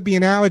alopecia. It could be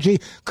an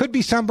allergy. Could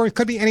be sunburn. It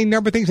could be any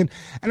number of things. And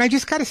I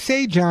just got to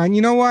say, John,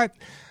 you know what?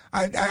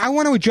 I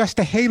want to adjust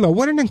the halo.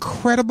 What an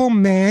incredible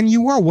man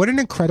you are. What an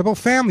incredible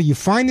family. You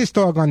find this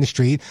dog on the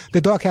street. The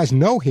dog has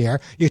no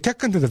hair. You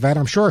took him to the vet.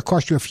 I'm sure it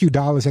cost you a few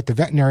dollars at the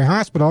veterinary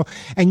hospital.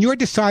 And you're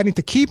deciding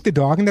to keep the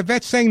dog. And the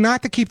vet's saying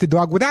not to keep the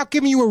dog without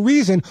giving you a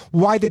reason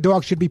why the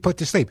dog should be put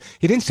to sleep.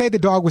 He didn't say the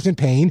dog was in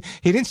pain.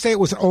 He didn't say it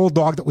was an old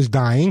dog that was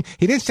dying.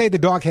 He didn't say the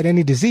dog had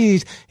any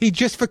disease. He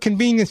just for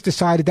convenience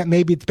decided that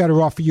maybe it's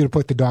better off for you to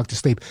put the dog to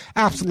sleep.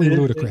 Absolutely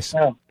ludicrous.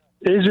 Yeah.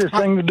 Easiest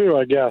thing to do,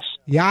 I guess.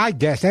 Yeah, I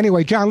guess.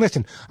 Anyway, John,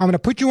 listen, I'm going to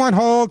put you on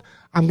hold.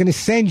 I'm going to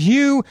send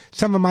you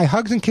some of my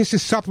Hugs and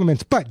Kisses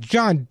supplements. But,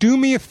 John, do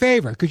me a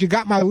favor, because you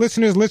got my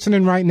listeners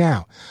listening right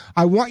now.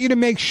 I want you to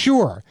make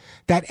sure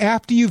that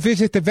after you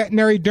visit the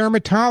veterinary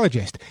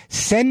dermatologist,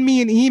 send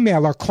me an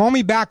email or call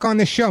me back on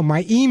the show.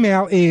 My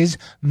email is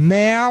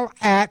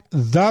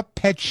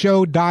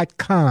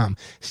mail@thepetshow.com.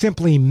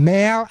 Simply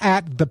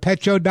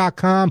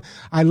mail@thepetshow.com.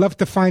 I love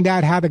to find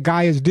out how the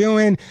guy is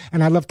doing,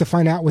 and I love to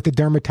find out what the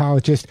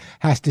dermatologist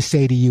has to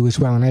say to you as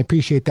well. And I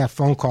appreciate that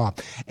phone call.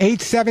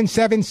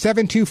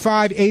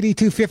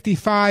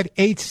 877-725-8255,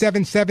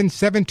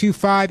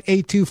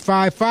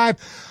 877-725-8255.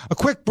 A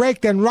quick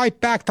break, then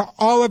right back to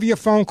all of your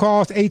phone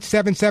calls,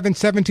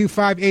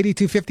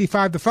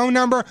 877-725-8255, the phone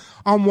number.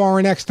 I'm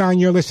Warren Eckstein.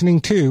 You're listening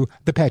to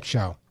The Pet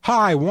Show.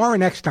 Hi,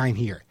 Warren Eckstein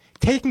here.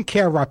 Taking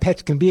care of our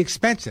pets can be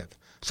expensive.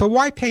 So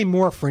why pay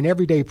more for an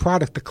everyday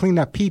product to clean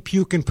up pee,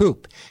 puke, and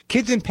poop?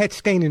 Kids and Pets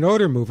Stain and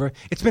Odor Remover,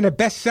 it's been a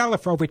bestseller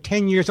for over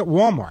 10 years at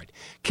Walmart.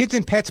 Kids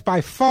and Pets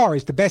by far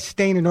is the best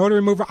stain and odor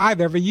remover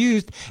I've ever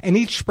used, and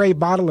each spray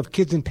bottle of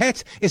Kids and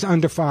Pets is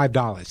under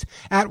 $5.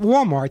 At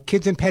Walmart,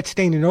 Kids and Pets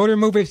Stain and Odor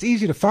Remover is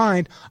easy to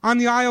find on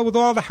the aisle with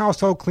all the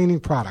household cleaning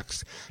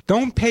products.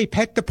 Don't pay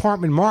pet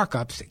department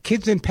markups.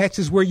 Kids and Pets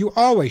is where you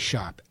always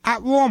shop,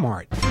 at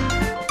Walmart.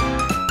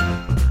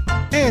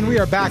 And we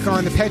are back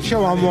on The Pet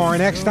Show. I'm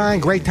Warren Eckstein.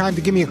 Great time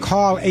to give me a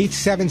call,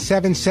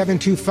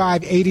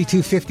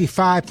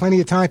 877-725-8255. Plenty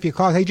of time for your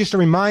calls. Hey, just a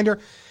reminder,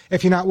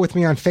 if you're not with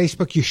me on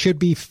Facebook, you should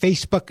be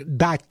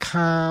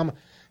facebook.com/ThePetShow.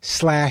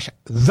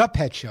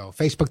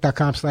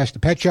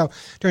 Facebook.com/ThePetShow.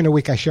 During the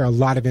week, I share a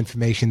lot of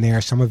information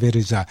there. Some of it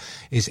is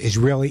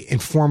really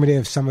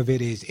informative. Some of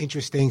it is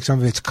interesting. Some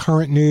of it's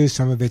current news.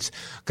 Some of it's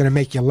going to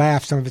make you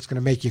laugh. Some of it's going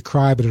to make you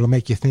cry, but it'll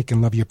make you think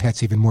and love your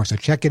pets even more. So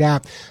check it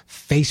out.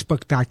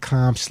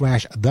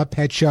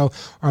 Facebook.com/ThePetShow.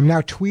 I'm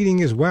now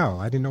tweeting as well.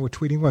 I didn't know what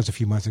tweeting was a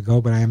few months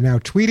ago, but I am now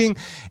tweeting,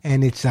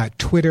 and it's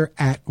Twitter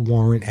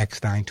 @Warren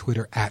Eckstein.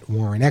 Twitter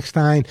 @Warren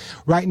Eckstein.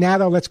 Right now,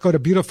 though, let's go to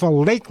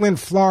beautiful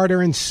Lakeland, Florida,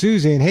 and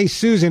Susan. Hey,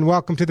 Susan,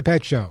 welcome to The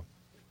Pet Show.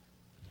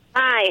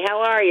 Hi,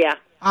 how are you?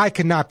 I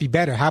could not be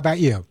better. How about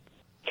you?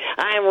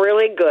 I'm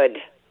really good.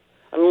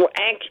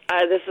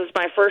 This is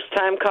my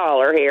first-time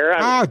caller here.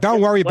 Don't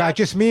worry about it.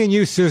 Just me and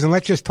you, Susan.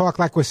 Let's just talk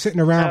like we're sitting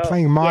around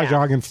playing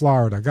Mahjong in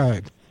Florida. Go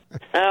ahead.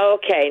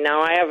 Okay, now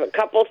I have a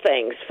couple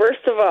things.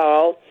 First of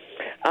all,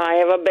 I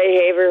have a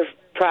behavior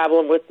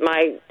problem with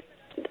my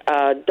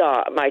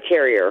dog, my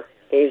terrier.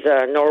 He's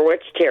a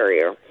Norwich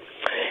Terrier.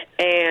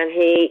 And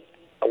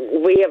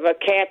we have a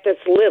cat that's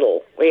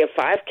little. We have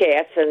 5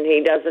 cats, and he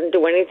doesn't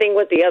do anything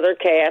with the other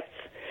cats.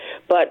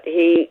 But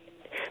the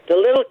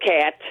little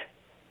cat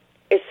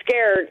is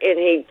scared, and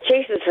he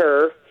chases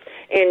her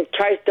and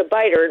tries to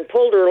bite her and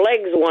pulled her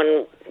legs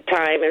one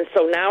time. And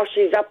so now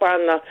she's up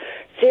on the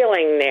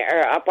ceiling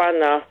there, up on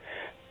the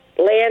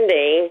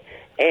landing,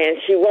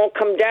 and she won't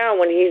come down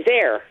when he's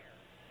there.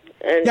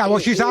 And yeah, well,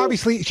 she's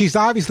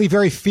obviously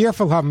very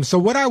fearful of him. So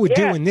what I would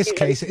do in this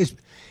case is,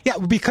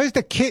 because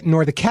the kitten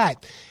or the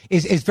cat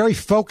is very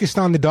focused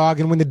on the dog,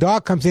 and when the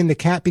dog comes in, the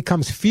cat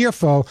becomes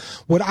fearful.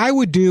 What I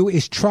would do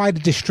is try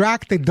to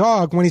distract the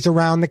dog when he's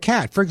around the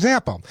cat. For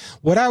example,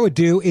 what I would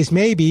do is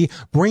maybe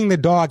bring the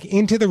dog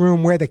into the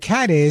room where the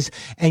cat is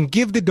and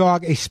give the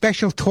dog a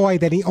special toy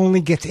that he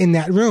only gets in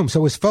that room.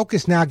 So his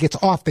focus now gets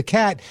off the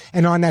cat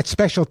and on that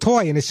special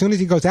toy. And as soon as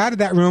he goes out of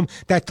that room,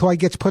 that toy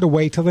gets put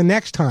away till the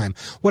next time.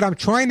 What I'm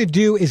trying to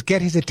do is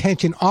get his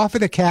attention off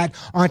of the cat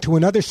onto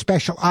another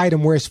special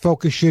item where his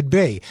focus should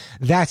be.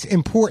 That's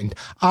important.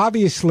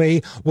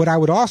 Obviously, what I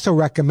would also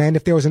recommend,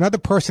 if there was another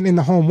person in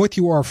the home with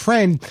you or a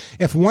friend,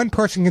 if one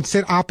person can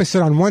sit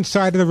opposite on one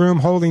side of the room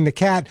holding the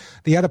cat,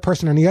 the other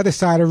person on the other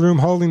side of the room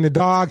holding the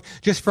dog,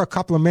 just for a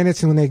couple of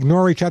minutes, and when they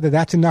ignore each other,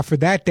 that's enough for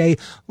that day.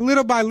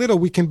 Little by little,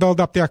 we can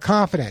build up their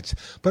confidence.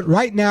 But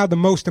right now, the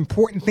most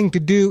important thing to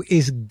do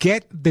is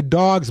get the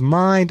dog's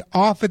mind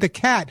off of the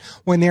cat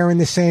when they're in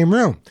the same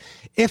room.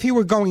 If he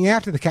were going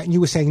after the cat and you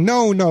were saying,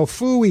 no,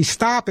 phooey,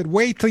 stop it,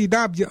 wait till you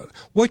stop,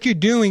 what you're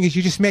doing is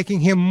you're just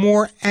making him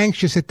more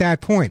anxious at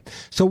that point.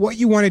 So what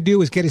you want to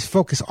do is get his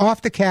focus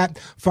off the cat,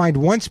 find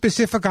one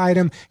specific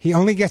item. He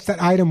only gets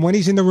that item when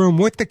he's in the room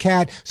with the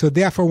cat. So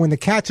therefore, when the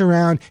cat's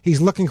around,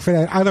 he's looking for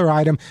that other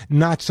item,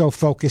 not so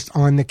focused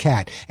on the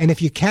cat. And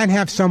if you can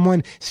have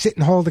someone sit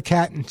and hold the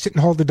cat and sit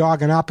and hold the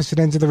dog on opposite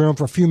ends of the room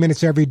for a few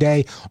minutes every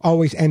day,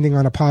 always ending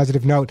on a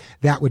positive note,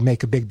 that would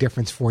make a big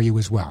difference for you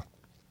as well.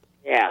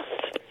 Yes.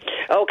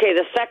 Okay,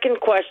 the second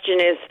question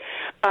is,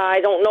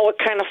 I don't know what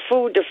kind of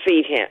food to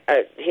feed him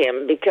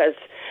because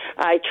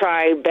I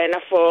try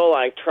Beneful,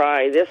 I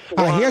try this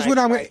one. Here's what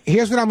I'm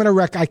going to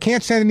recommend. I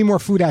can't send any more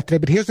food out today,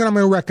 but here's what I'm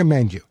going to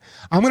recommend you.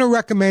 I'm going to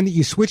recommend that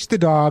you switch the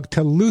dog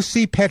to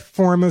Lucy Pet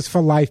Formulas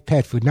for Life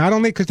pet food. Not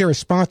only because they're a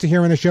sponsor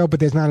here on the show, but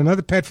there's not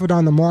another pet food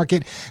on the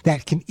market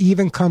that can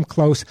even come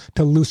close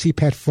to Lucy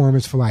Pet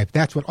Formulas for Life.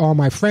 That's what all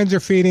my friends are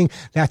feeding.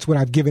 That's what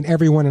I've given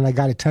everyone, and I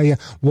got to tell you,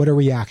 what a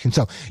reaction.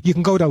 So you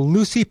can go to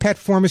Lucy Pet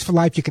Formulas for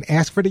Life. You can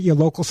ask for it at your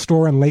local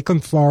store in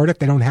Lakeland, Florida. If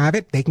they don't have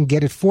it, they can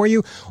get it for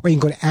you, or you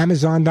can go to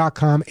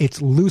Amazon.com.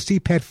 It's Lucy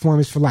Pet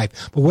Formulas for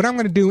Life. But what I'm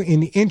going to do in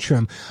the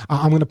interim,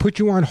 I'm going to put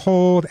you on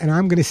hold, and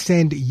I'm going to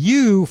send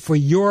you for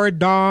your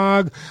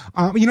dog.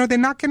 They're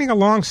not getting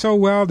along so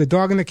well, the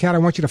dog and the cat. I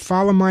want you to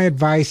follow my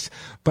advice.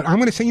 But I'm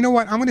going to say, you know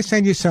what? I'm going to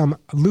send you some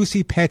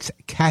Lucy Pet's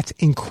Cat's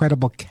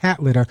Incredible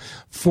Cat Litter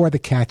for the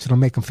cats. It'll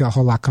make them feel a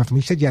whole lot comfortable.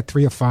 You said you had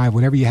 3 or 5.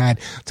 Whenever you had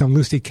some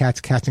Lucy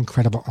Cat's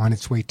Incredible on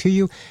its way to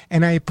you.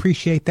 And I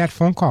appreciate that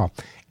phone call.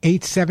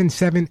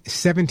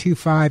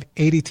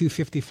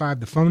 877-725-8255,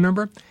 the phone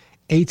number.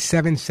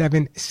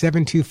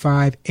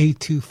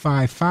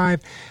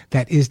 877-725-8255.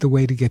 That is the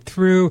way to get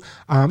through.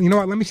 You know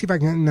what? Let me see if I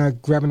can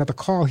grab another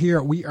call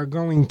here. We are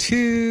going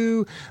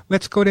to,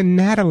 let's go to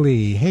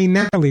Natalie. Hey,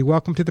 Natalie,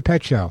 welcome to The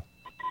Pet Show.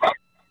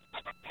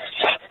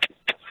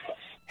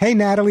 Hey,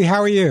 Natalie,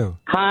 how are you?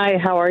 Hi,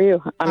 how are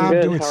you? I'm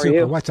good. Doing how super. Are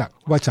you? What's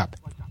up?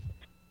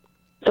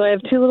 So I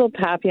have two little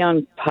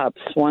Papillon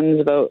pups.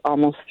 One's about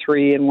almost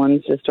 3 and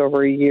one's just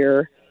over a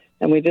year.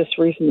 And we just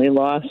recently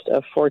lost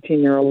a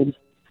 14-year-old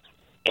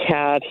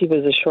cat. He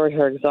was a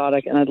short-hair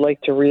exotic, and I'd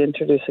like to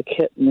reintroduce a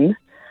kitten.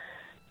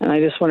 And I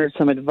just wanted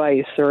some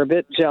advice. They're a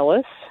bit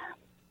jealous,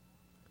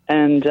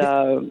 and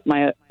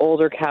my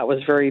older cat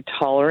was very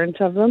tolerant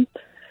of them.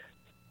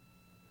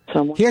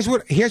 Here's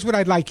what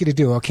I'd like you to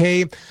do,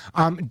 okay?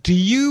 Do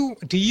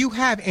you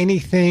have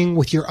anything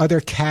with your other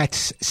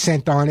cat's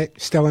scent on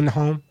it still in the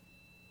home?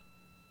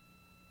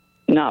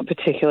 Not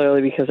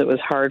particularly, because it was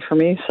hard for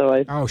me. So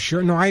I. Oh,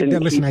 sure. No, I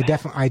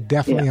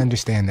definitely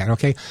understand that.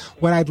 Okay.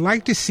 What I'd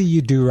like to see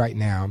you do right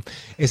now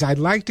is I'd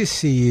like to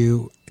see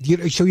you.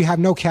 So you have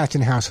no cats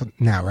in the house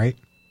now, right?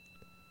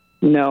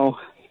 No.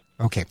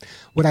 Okay.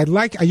 What I'd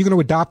like. Are you going to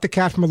adopt a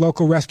cat from a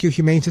local rescue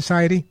humane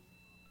society?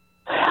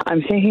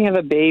 I'm thinking of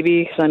a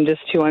baby because I'm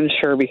just too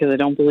unsure, because I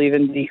don't believe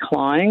in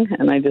declawing,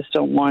 and I just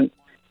don't want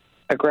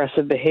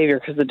aggressive behavior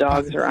because the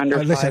dogs are under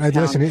 5 pounds.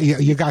 Listen,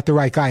 you got the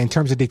right guy. In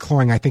terms of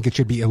declawing, I think it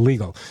should be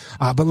illegal.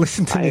 But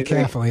listen to me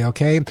carefully,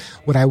 okay?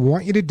 What I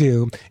want you to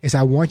do is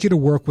I want you to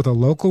work with a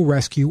local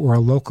rescue or a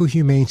local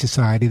humane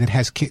society that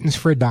has kittens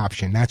for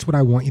adoption. That's what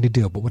I want you to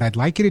do. But what I'd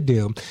like you to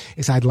do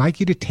is I'd like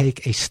you to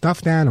take a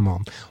stuffed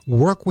animal,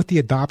 work with the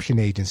adoption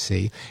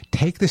agency,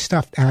 take the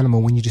stuffed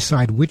animal when you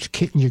decide which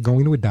kitten you're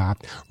going to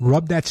adopt,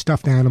 rub that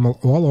stuffed animal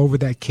all over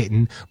that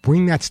kitten,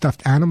 bring that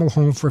stuffed animal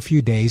home for a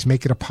few days,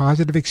 make it a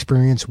positive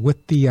experience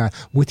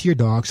with your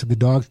dog, so the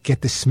dogs get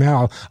the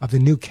smell of the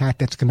new cat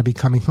that's going to be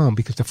coming home.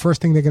 Because the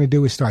first thing they're going to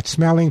do is start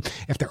smelling.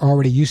 If they're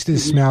already used to the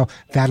smell,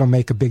 that'll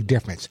make a big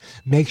difference.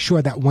 Make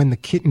sure that when the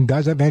kitten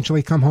does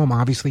eventually come home,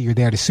 obviously you're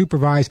there to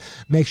supervise.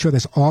 Make sure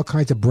there's all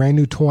kinds of brand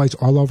new toys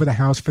all over the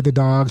house for the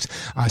dogs,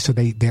 so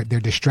they're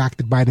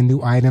distracted by the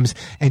new items.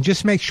 And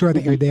just make sure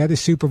that you're there to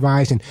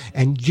supervise,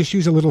 and just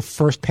use a little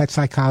first pet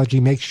psychology.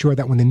 Make sure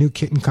that when the new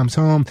kitten comes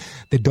home,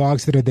 the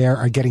dogs that are there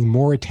are getting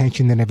more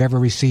attention than they've ever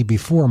received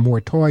before. More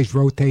toys,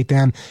 rotate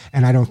them,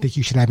 and I don't think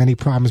you should have any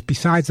problems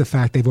besides the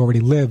fact they've already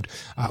lived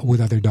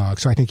with other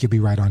dogs. So I think you'll be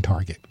right on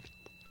target.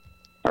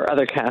 Or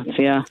other cats,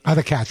 yeah.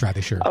 Other cats,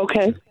 rather, sure.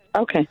 Okay.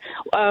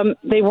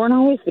 They weren't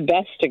always the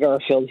best to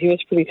Garfield. He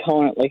was pretty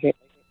tolerant, like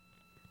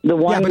the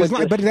one.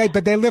 Yeah,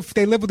 but they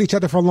lived with each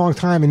other for a long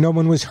time, and no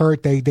one was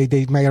hurt. They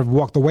may have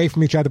walked away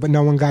from each other, but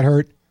no one got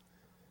hurt.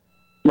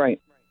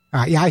 Right.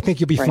 Yeah, I think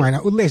you'll be fine.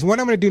 Listen, what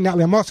I'm going to do,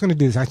 Natalie, I'm also going to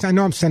do this. I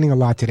know I'm sending a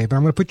lot today, but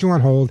I'm going to put you on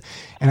hold,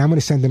 and I'm going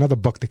to send another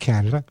book to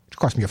Canada. It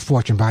cost me a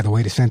fortune, by the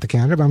way, to send to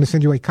Canada, but I'm going to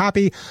send you a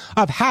copy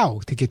of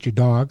How to Get Your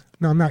Dog.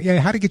 No, I'm not. Yeah,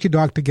 How to Get Your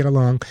Dog to Get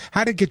Along.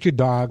 How to Get Your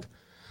Dog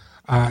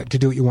to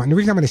do what you want. And the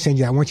reason I'm going to send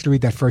you that, I want you to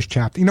read that first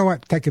chapter. You know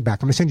what? Take it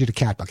back. I'm going to send you the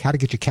cat book, How to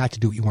Get Your Cat to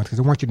Do What You Want, because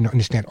I want you to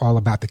understand all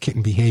about the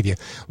kitten behavior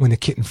when the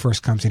kitten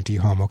first comes into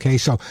your home, okay?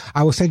 So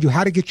I will send you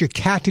How to Get Your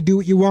Cat to Do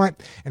What You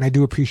Want, and I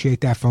do appreciate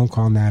that phone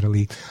call,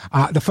 Natalie.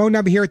 The phone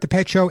number here at The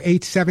Pet Show,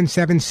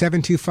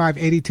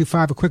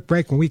 877-725-8025. A quick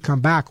break. When we come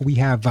back, we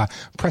have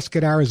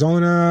Prescott,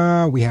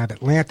 Arizona. We have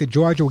Atlanta,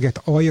 Georgia. We'll get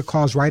to all your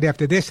calls right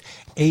after this,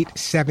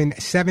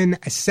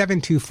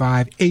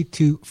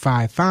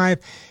 877-725-8255.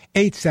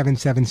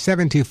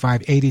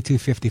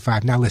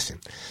 877-725-8255. Now listen,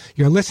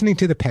 you're listening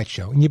to The Pet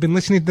Show, and you've been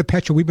listening to The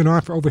Pet Show. We've been on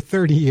for over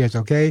 30 years,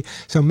 okay?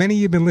 So many of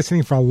you have been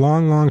listening for a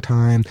long, long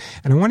time,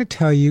 and I want to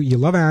tell you, you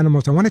love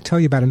animals. I want to tell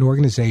you about an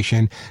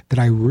organization that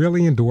I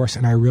really endorse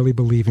and I really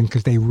believe in,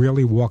 because they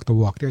really walk the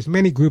walk. There's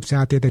many groups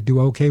out there that do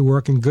okay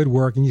work and good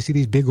work, and you see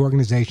these big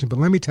organizations, but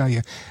let me tell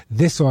you,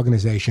 this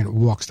organization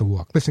walks the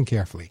walk. Listen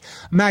carefully.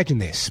 Imagine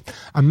this.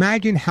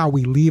 Imagine how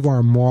we leave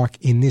our mark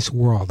in this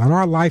world, on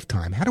our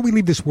lifetime. How do we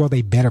leave this world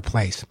a better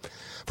place?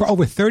 For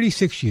over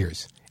 36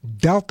 years,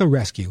 Delta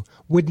Rescue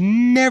would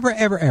never,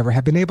 ever, ever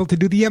have been able to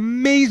do the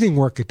amazing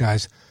work it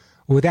does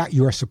without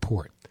your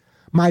support.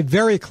 My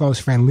very close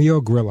friend,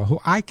 Leo Grillo, who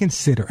I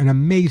consider an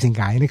amazing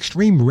guy, an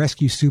extreme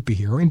rescue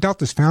superhero, and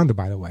Delta's founder,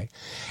 by the way,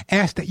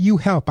 asked that you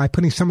help by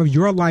putting some of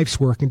your life's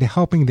work into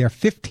helping their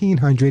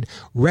 1,500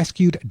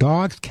 rescued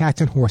dogs, cats,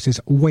 and horses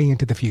way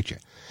into the future.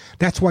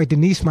 That's why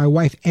Denise, my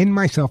wife, and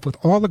myself, with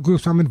all the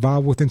groups I'm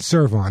involved with and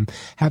serve on,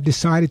 have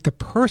decided to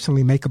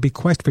personally make a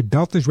bequest for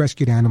Delta's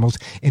rescued animals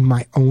in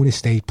my own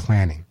estate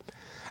planning.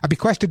 A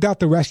bequest to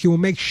Delta Rescue will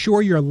make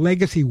sure your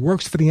legacy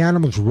works for the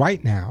animals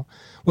right now,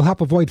 will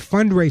help avoid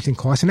fundraising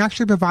costs, and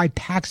actually provide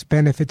tax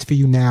benefits for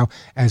you now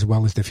as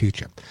well as the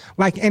future.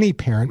 Like any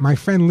parent, my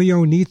friend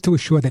Leo needs to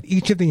assure that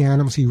each of the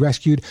animals he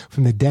rescued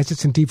from the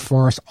deserts and deep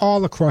forests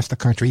all across the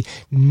country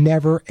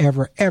never,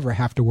 ever, ever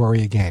have to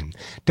worry again.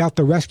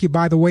 Delta Rescue,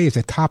 by the way, is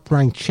a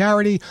top-ranked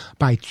charity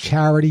by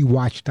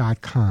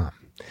CharityWatch.com.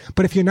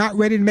 But if you're not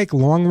ready to make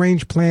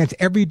long-range plans,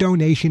 every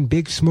donation,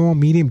 big, small,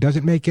 medium,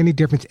 doesn't make any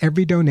difference.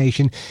 Every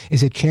donation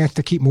is a chance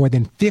to keep more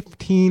than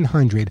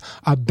 1,500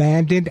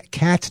 abandoned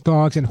cats,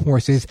 dogs, and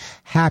horses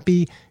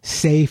happy,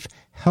 safe,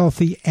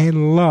 healthy,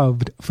 and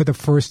loved for the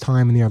first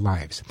time in their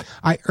lives.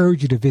 I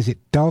urge you to visit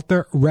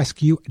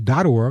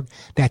deltarescue.org.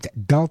 That's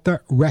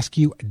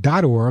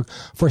deltarescue.org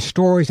for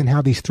stories on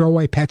how these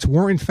throwaway pets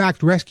were in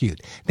fact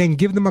rescued. Then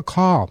give them a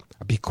call,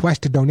 a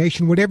bequest, a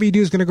donation. Whatever you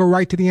do is going to go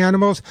right to the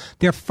animals.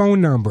 Their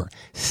phone number,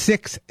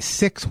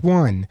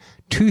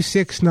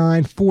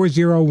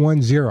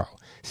 661-269-4010.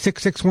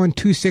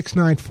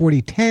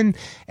 661-269-4010.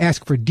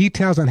 Ask for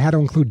details on how to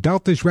include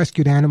Delta's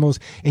rescued animals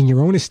in your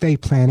own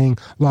estate planning.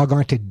 Log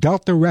on to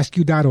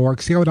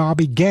deltarescue.org. See how it all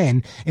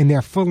began in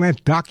their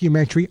full-length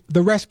documentary,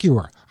 The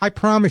Rescuer. I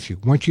promise you,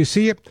 once you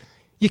see it,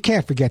 you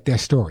can't forget their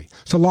story.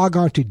 So log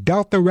on to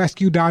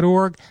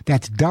deltarescue.org.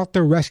 That's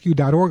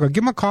deltarescue.org. Or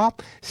give them a call,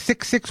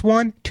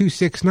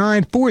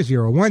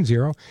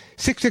 661-269-4010,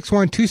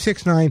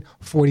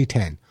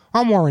 661-269-4010.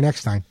 I'm Warren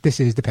Eckstein. This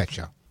is The Pet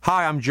Show.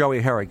 Hi, I'm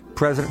Joey Herrick,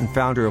 president and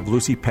founder of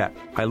Lucy Pet.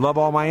 I love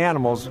all my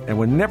animals and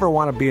would never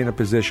want to be in a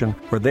position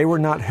where they were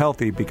not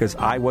healthy because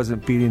I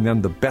wasn't feeding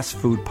them the best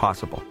food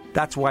possible.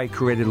 That's why I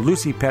created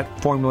Lucy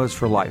Pet Formulas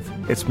for Life.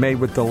 It's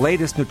made with the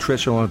latest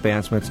nutritional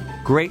advancements,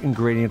 great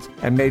ingredients,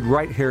 and made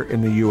right here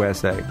in the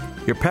USA.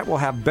 Your pet will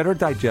have better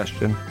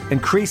digestion,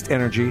 increased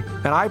energy,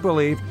 and I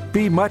believe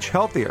be much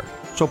healthier.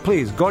 So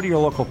please go to your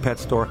local pet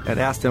store and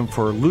ask them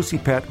for Lucy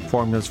Pet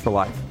Formulas for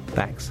Life.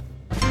 Thanks.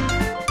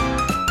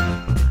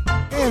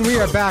 And we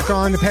are back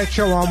on The Pet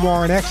Show. I'm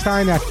Warren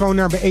Eckstein. That phone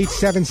number,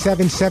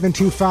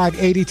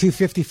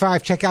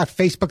 877-725-8255. Check out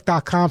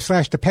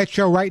Facebook.com/The Pet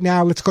Show. Right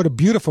now, let's go to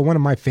beautiful, one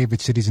of my favorite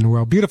cities in the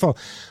world, beautiful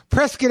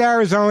Prescott,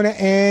 Arizona,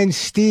 and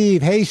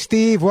Steve. Hey,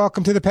 Steve,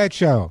 welcome to The Pet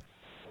Show.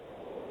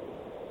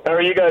 How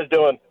are you guys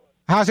doing?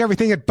 How's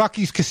everything at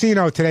Bucky's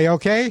Casino today,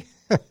 okay?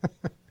 I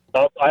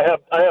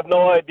have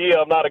no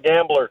idea. I'm not a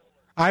gambler.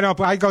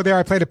 I go there,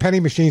 I play the penny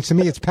machines. To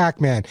me, it's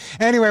Pac-Man.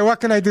 Anyway, what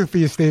can I do for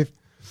you, Steve?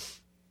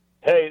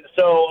 Hey,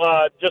 so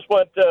just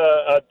went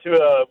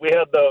we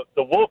had the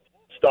wolf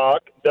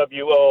stock,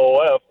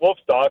 WOOF, wolf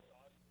stock,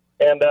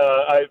 and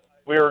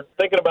we were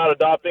thinking about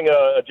adopting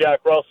a Jack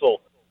Russell.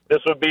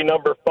 This would be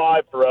number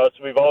 5 for us.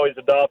 We've always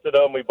adopted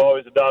them. We've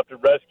always adopted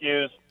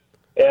rescues,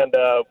 and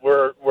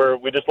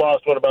we just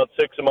lost one about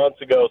 6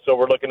 months ago, so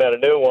we're looking at a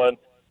new one.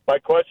 My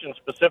question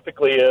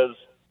specifically is,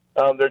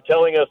 they're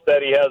telling us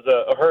that he has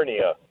a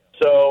hernia.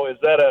 So is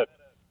that a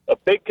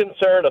big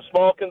concern, a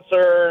small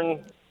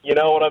concern? You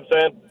know what I'm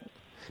saying?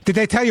 Did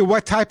they tell you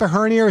what type of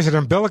hernia? Is it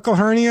an umbilical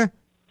hernia?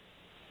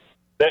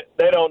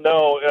 They don't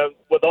know.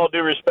 With all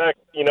due respect,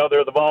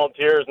 they're the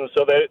volunteers, and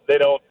so they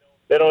don't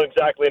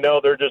exactly know.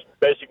 They're just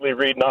basically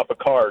reading off a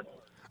card.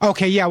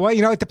 Okay, yeah. Well,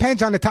 it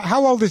depends on the time.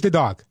 How old is the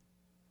dog?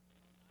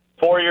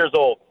 4 years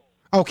old.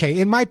 Okay,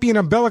 it might be an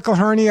umbilical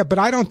hernia, but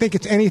I don't think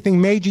it's anything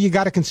major you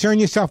got to concern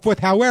yourself with.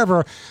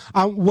 However,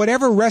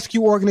 whatever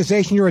rescue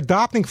organization you're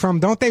adopting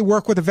from, don't they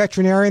work with a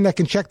veterinarian that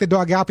can check the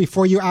dog out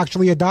before you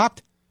actually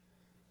adopt?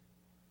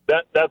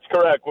 That's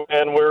correct,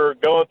 and we're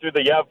going through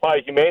the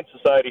Yavapai Humane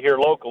Society here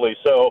locally,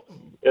 so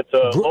it's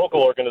a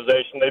local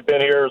organization. They've been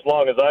here as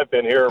long as I've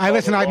been here.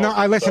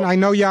 I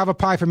know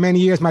Yavapai for many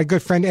years. My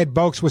good friend Ed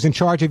Boakes was in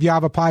charge of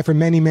Yavapai for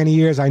many, many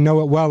years. I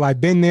know it well. I've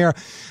been there.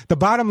 The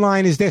bottom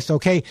line is this,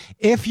 okay?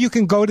 If you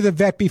can go to the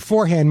vet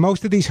beforehand,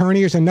 most of these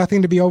hernias are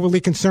nothing to be overly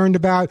concerned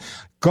about.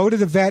 Go to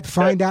the vet,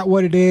 find out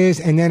what it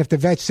is, and then if the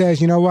vet says,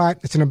 you know what,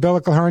 it's an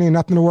umbilical hernia,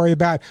 nothing to worry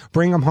about,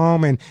 bring them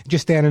home and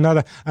just add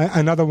another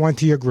one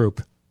to your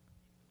group.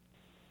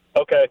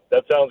 Okay,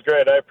 that sounds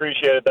great. I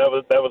appreciate it. That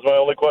was my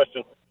only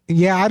question.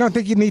 Yeah, I don't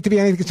think you need to be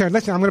anything concerned.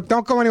 Listen,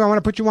 don't go anywhere. I want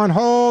to put you on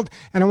hold,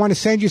 and I want to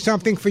send you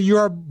something for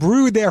your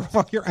brood there of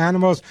all your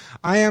animals.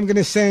 I am going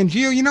to send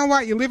you, you know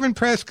what? You live in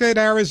Prescott,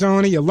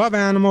 Arizona. You love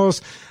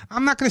animals.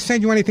 I'm not going to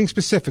send you anything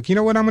specific. You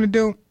know what I'm going to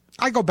do?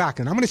 I go back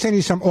and I'm going to send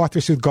you some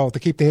Arthur-Suit Gold to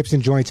keep the hips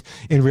and joints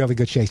in really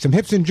good shape. Some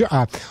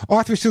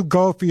Arthur-Suit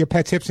Gold for your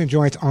pet's hips and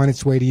joints on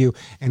its way to you,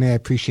 and I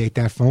appreciate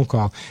that phone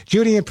call.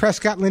 Judy in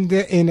Prescott,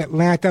 Linda in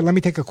Atlanta. Let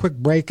me take a quick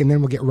break, and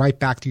then we'll get right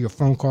back to your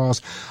phone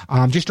calls.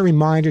 Just a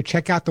reminder,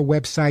 check out the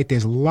website.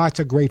 There's lots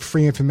of great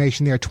free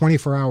information there,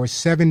 24 hours,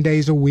 7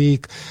 days a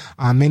week.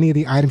 Many of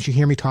the items you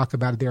hear me talk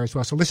about are there as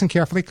well. So listen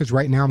carefully, because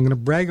right now I'm going to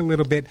brag a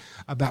little bit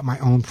about my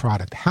own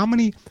product. How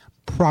many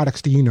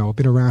products do you know have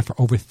been around for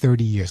over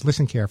 30 years?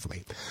 Listen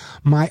carefully.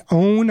 My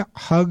own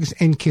Hugs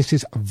and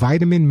Kisses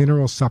vitamin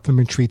mineral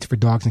supplement treats for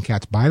dogs and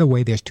cats. By the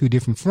way, there's 2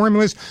 different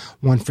formulas,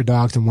 one for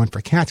dogs and one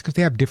for cats, because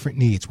they have different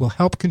needs. Will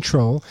help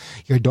control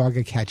your dog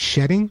or cat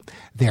shedding,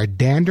 their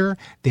dander,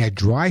 their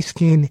dry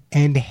skin,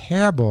 and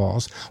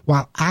hairballs,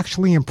 while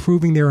actually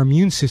improving their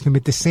immune system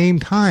at the same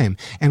time.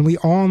 And we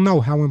all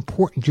know how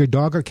important your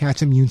dog or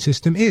cat's immune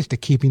system is to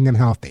keeping them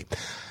healthy.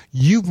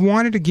 You've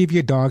wanted to give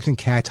your dogs and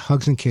cats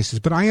hugs and kisses,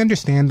 but I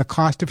understand the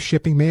cost of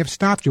shipping may have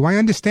stopped you. I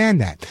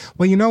understand that.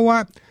 Well, you know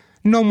what?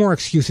 No more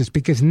excuses,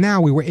 because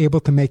now we were able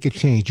to make a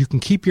change. You can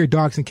keep your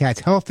dogs and cats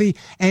healthy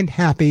and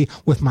happy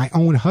with my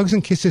own Hugs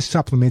and Kisses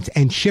supplements,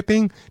 and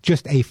shipping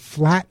just a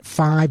flat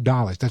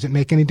 $5. Doesn't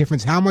make any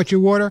difference how much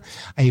you order,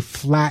 a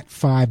flat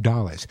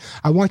 $5.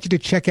 I want you to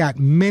check out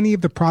many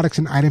of the products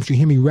and items you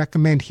hear me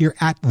recommend here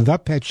at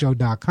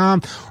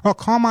ThePetShow.com, or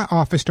call my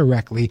office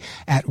directly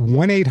at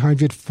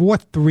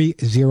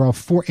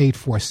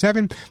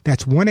 1-800-430-4847.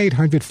 That's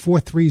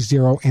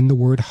 1-800-430 and the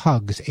word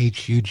HUGS,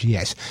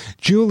 H-U-G-S.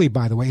 Julie,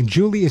 by the way, and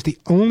Julie is the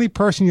only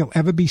person you'll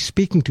ever be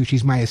speaking to.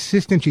 She's my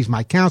assistant. She's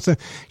my counselor.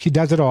 She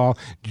does it all.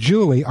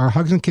 Julie, our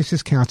Hugs and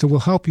Kisses counselor, will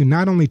help you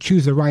not only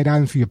choose the right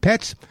item for your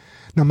pets,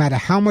 no matter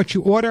how much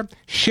you order,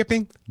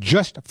 shipping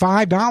just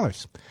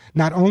 $5.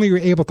 Not only are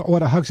you able to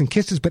order Hugs and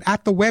Kisses, but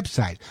at the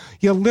website,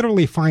 you'll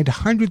literally find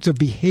hundreds of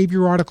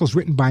behavior articles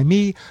written by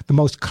me, the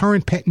most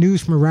current pet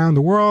news from around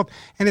the world,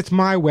 and it's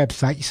my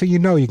website, so you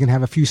know you can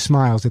have a few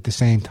smiles at the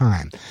same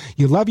time.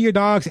 You love your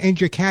dogs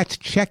and your cats?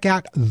 Check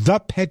out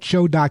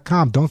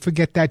ThePetShow.com. Don't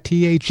forget that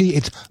THE.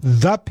 It's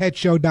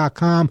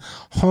ThePetShow.com,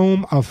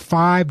 home of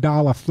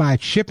 $5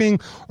 flat shipping,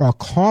 or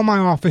call my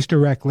office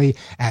directly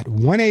at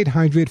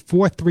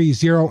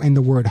 1-800-430 and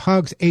the word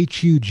HUGS,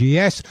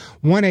 H-U-G-S,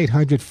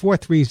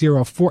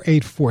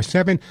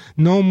 1-800-430-4847.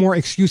 No more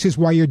excuses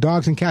why your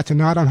dogs and cats are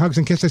not on Hugs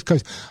and Kisses,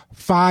 because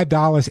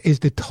 $5 is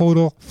the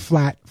total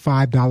flat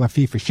 $5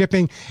 fee for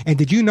shipping. And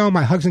did you know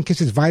my Hugs and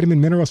Kisses vitamin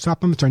mineral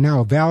supplements are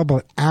now available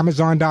at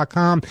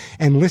Amazon.com?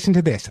 And listen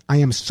to this. I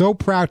am so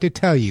proud to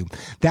tell you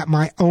that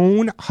my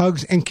own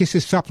Hugs and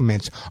Kisses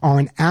supplements are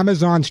on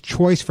Amazon's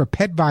choice for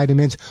pet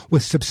vitamins,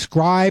 with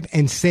subscribe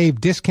and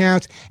save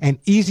discounts and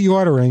easy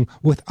ordering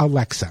with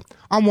Alexa.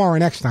 I'm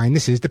Warren Eckstein.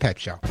 This is The Pet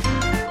Show.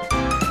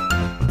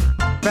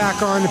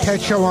 Back on The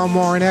Pet Show, I'm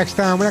Warren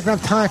Eckstein. We're not going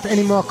to have time for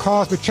any more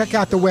calls, but check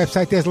out the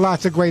website. There's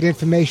lots of great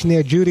information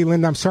there. Judy,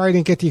 Linda, I'm sorry I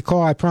didn't get to your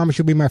call. I promise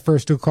you'll be my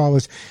first two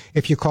callers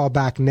if you call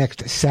back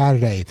next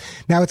Saturday.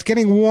 Now, it's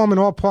getting warm in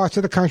all parts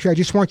of the country. I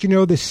just want you to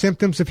know the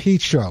symptoms of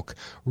heat stroke: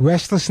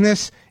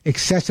 restlessness,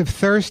 excessive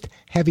thirst,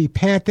 heavy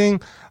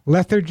panting,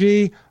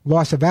 lethargy,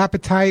 loss of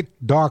appetite,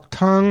 dark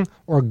tongue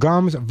or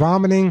gums,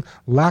 vomiting,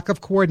 lack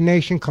of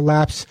coordination,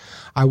 collapse.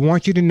 I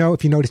want you to know,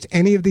 if you notice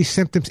any of these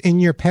symptoms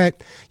in your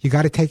pet, you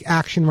got to take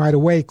action right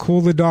away.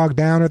 Cool the dog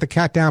down or the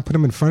cat down. Put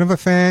him in front of a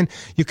fan.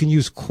 You can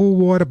use cool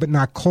water, but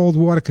not cold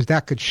water, because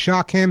that could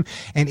shock him.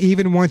 And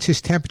even once his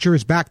temperature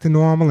is back to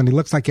normal and he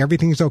looks like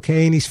everything's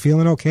okay and he's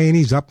feeling okay and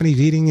he's up and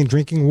he's eating and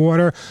drinking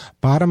water,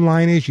 bottom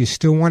line is you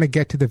still want to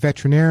get to the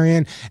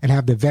veterinarian and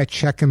have the vet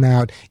check him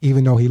out,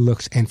 even though he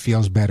looks and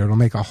feels better. It'll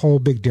make a whole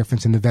big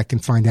difference, and the vet can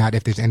find out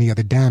if there's any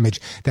other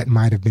damage that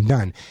might have been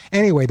done.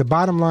 Anyway, the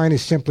bottom line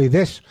is simply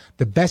this: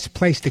 the best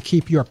place to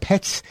keep your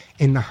pets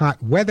in the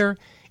hot weather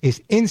is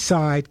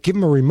inside. Give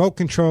them a remote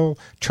control,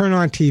 turn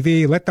on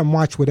TV, let them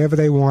watch whatever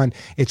they want.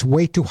 It's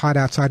way too hot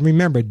outside.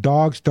 Remember,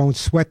 dogs don't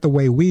sweat the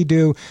way we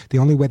do. The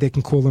only way they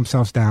can cool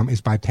themselves down is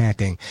by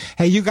panting.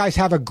 Hey, you guys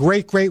have a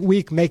great, great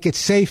week. Make it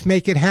safe,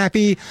 make it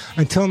happy.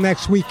 Until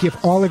next week, give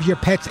all of your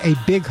pets a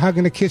big hug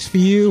and a kiss for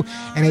you,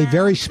 and a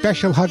very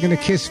special hug and a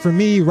kiss for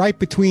me right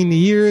between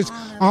the ears.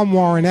 I'm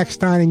Warren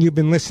Eckstein, and you've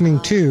been listening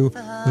to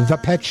The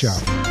Pet Show.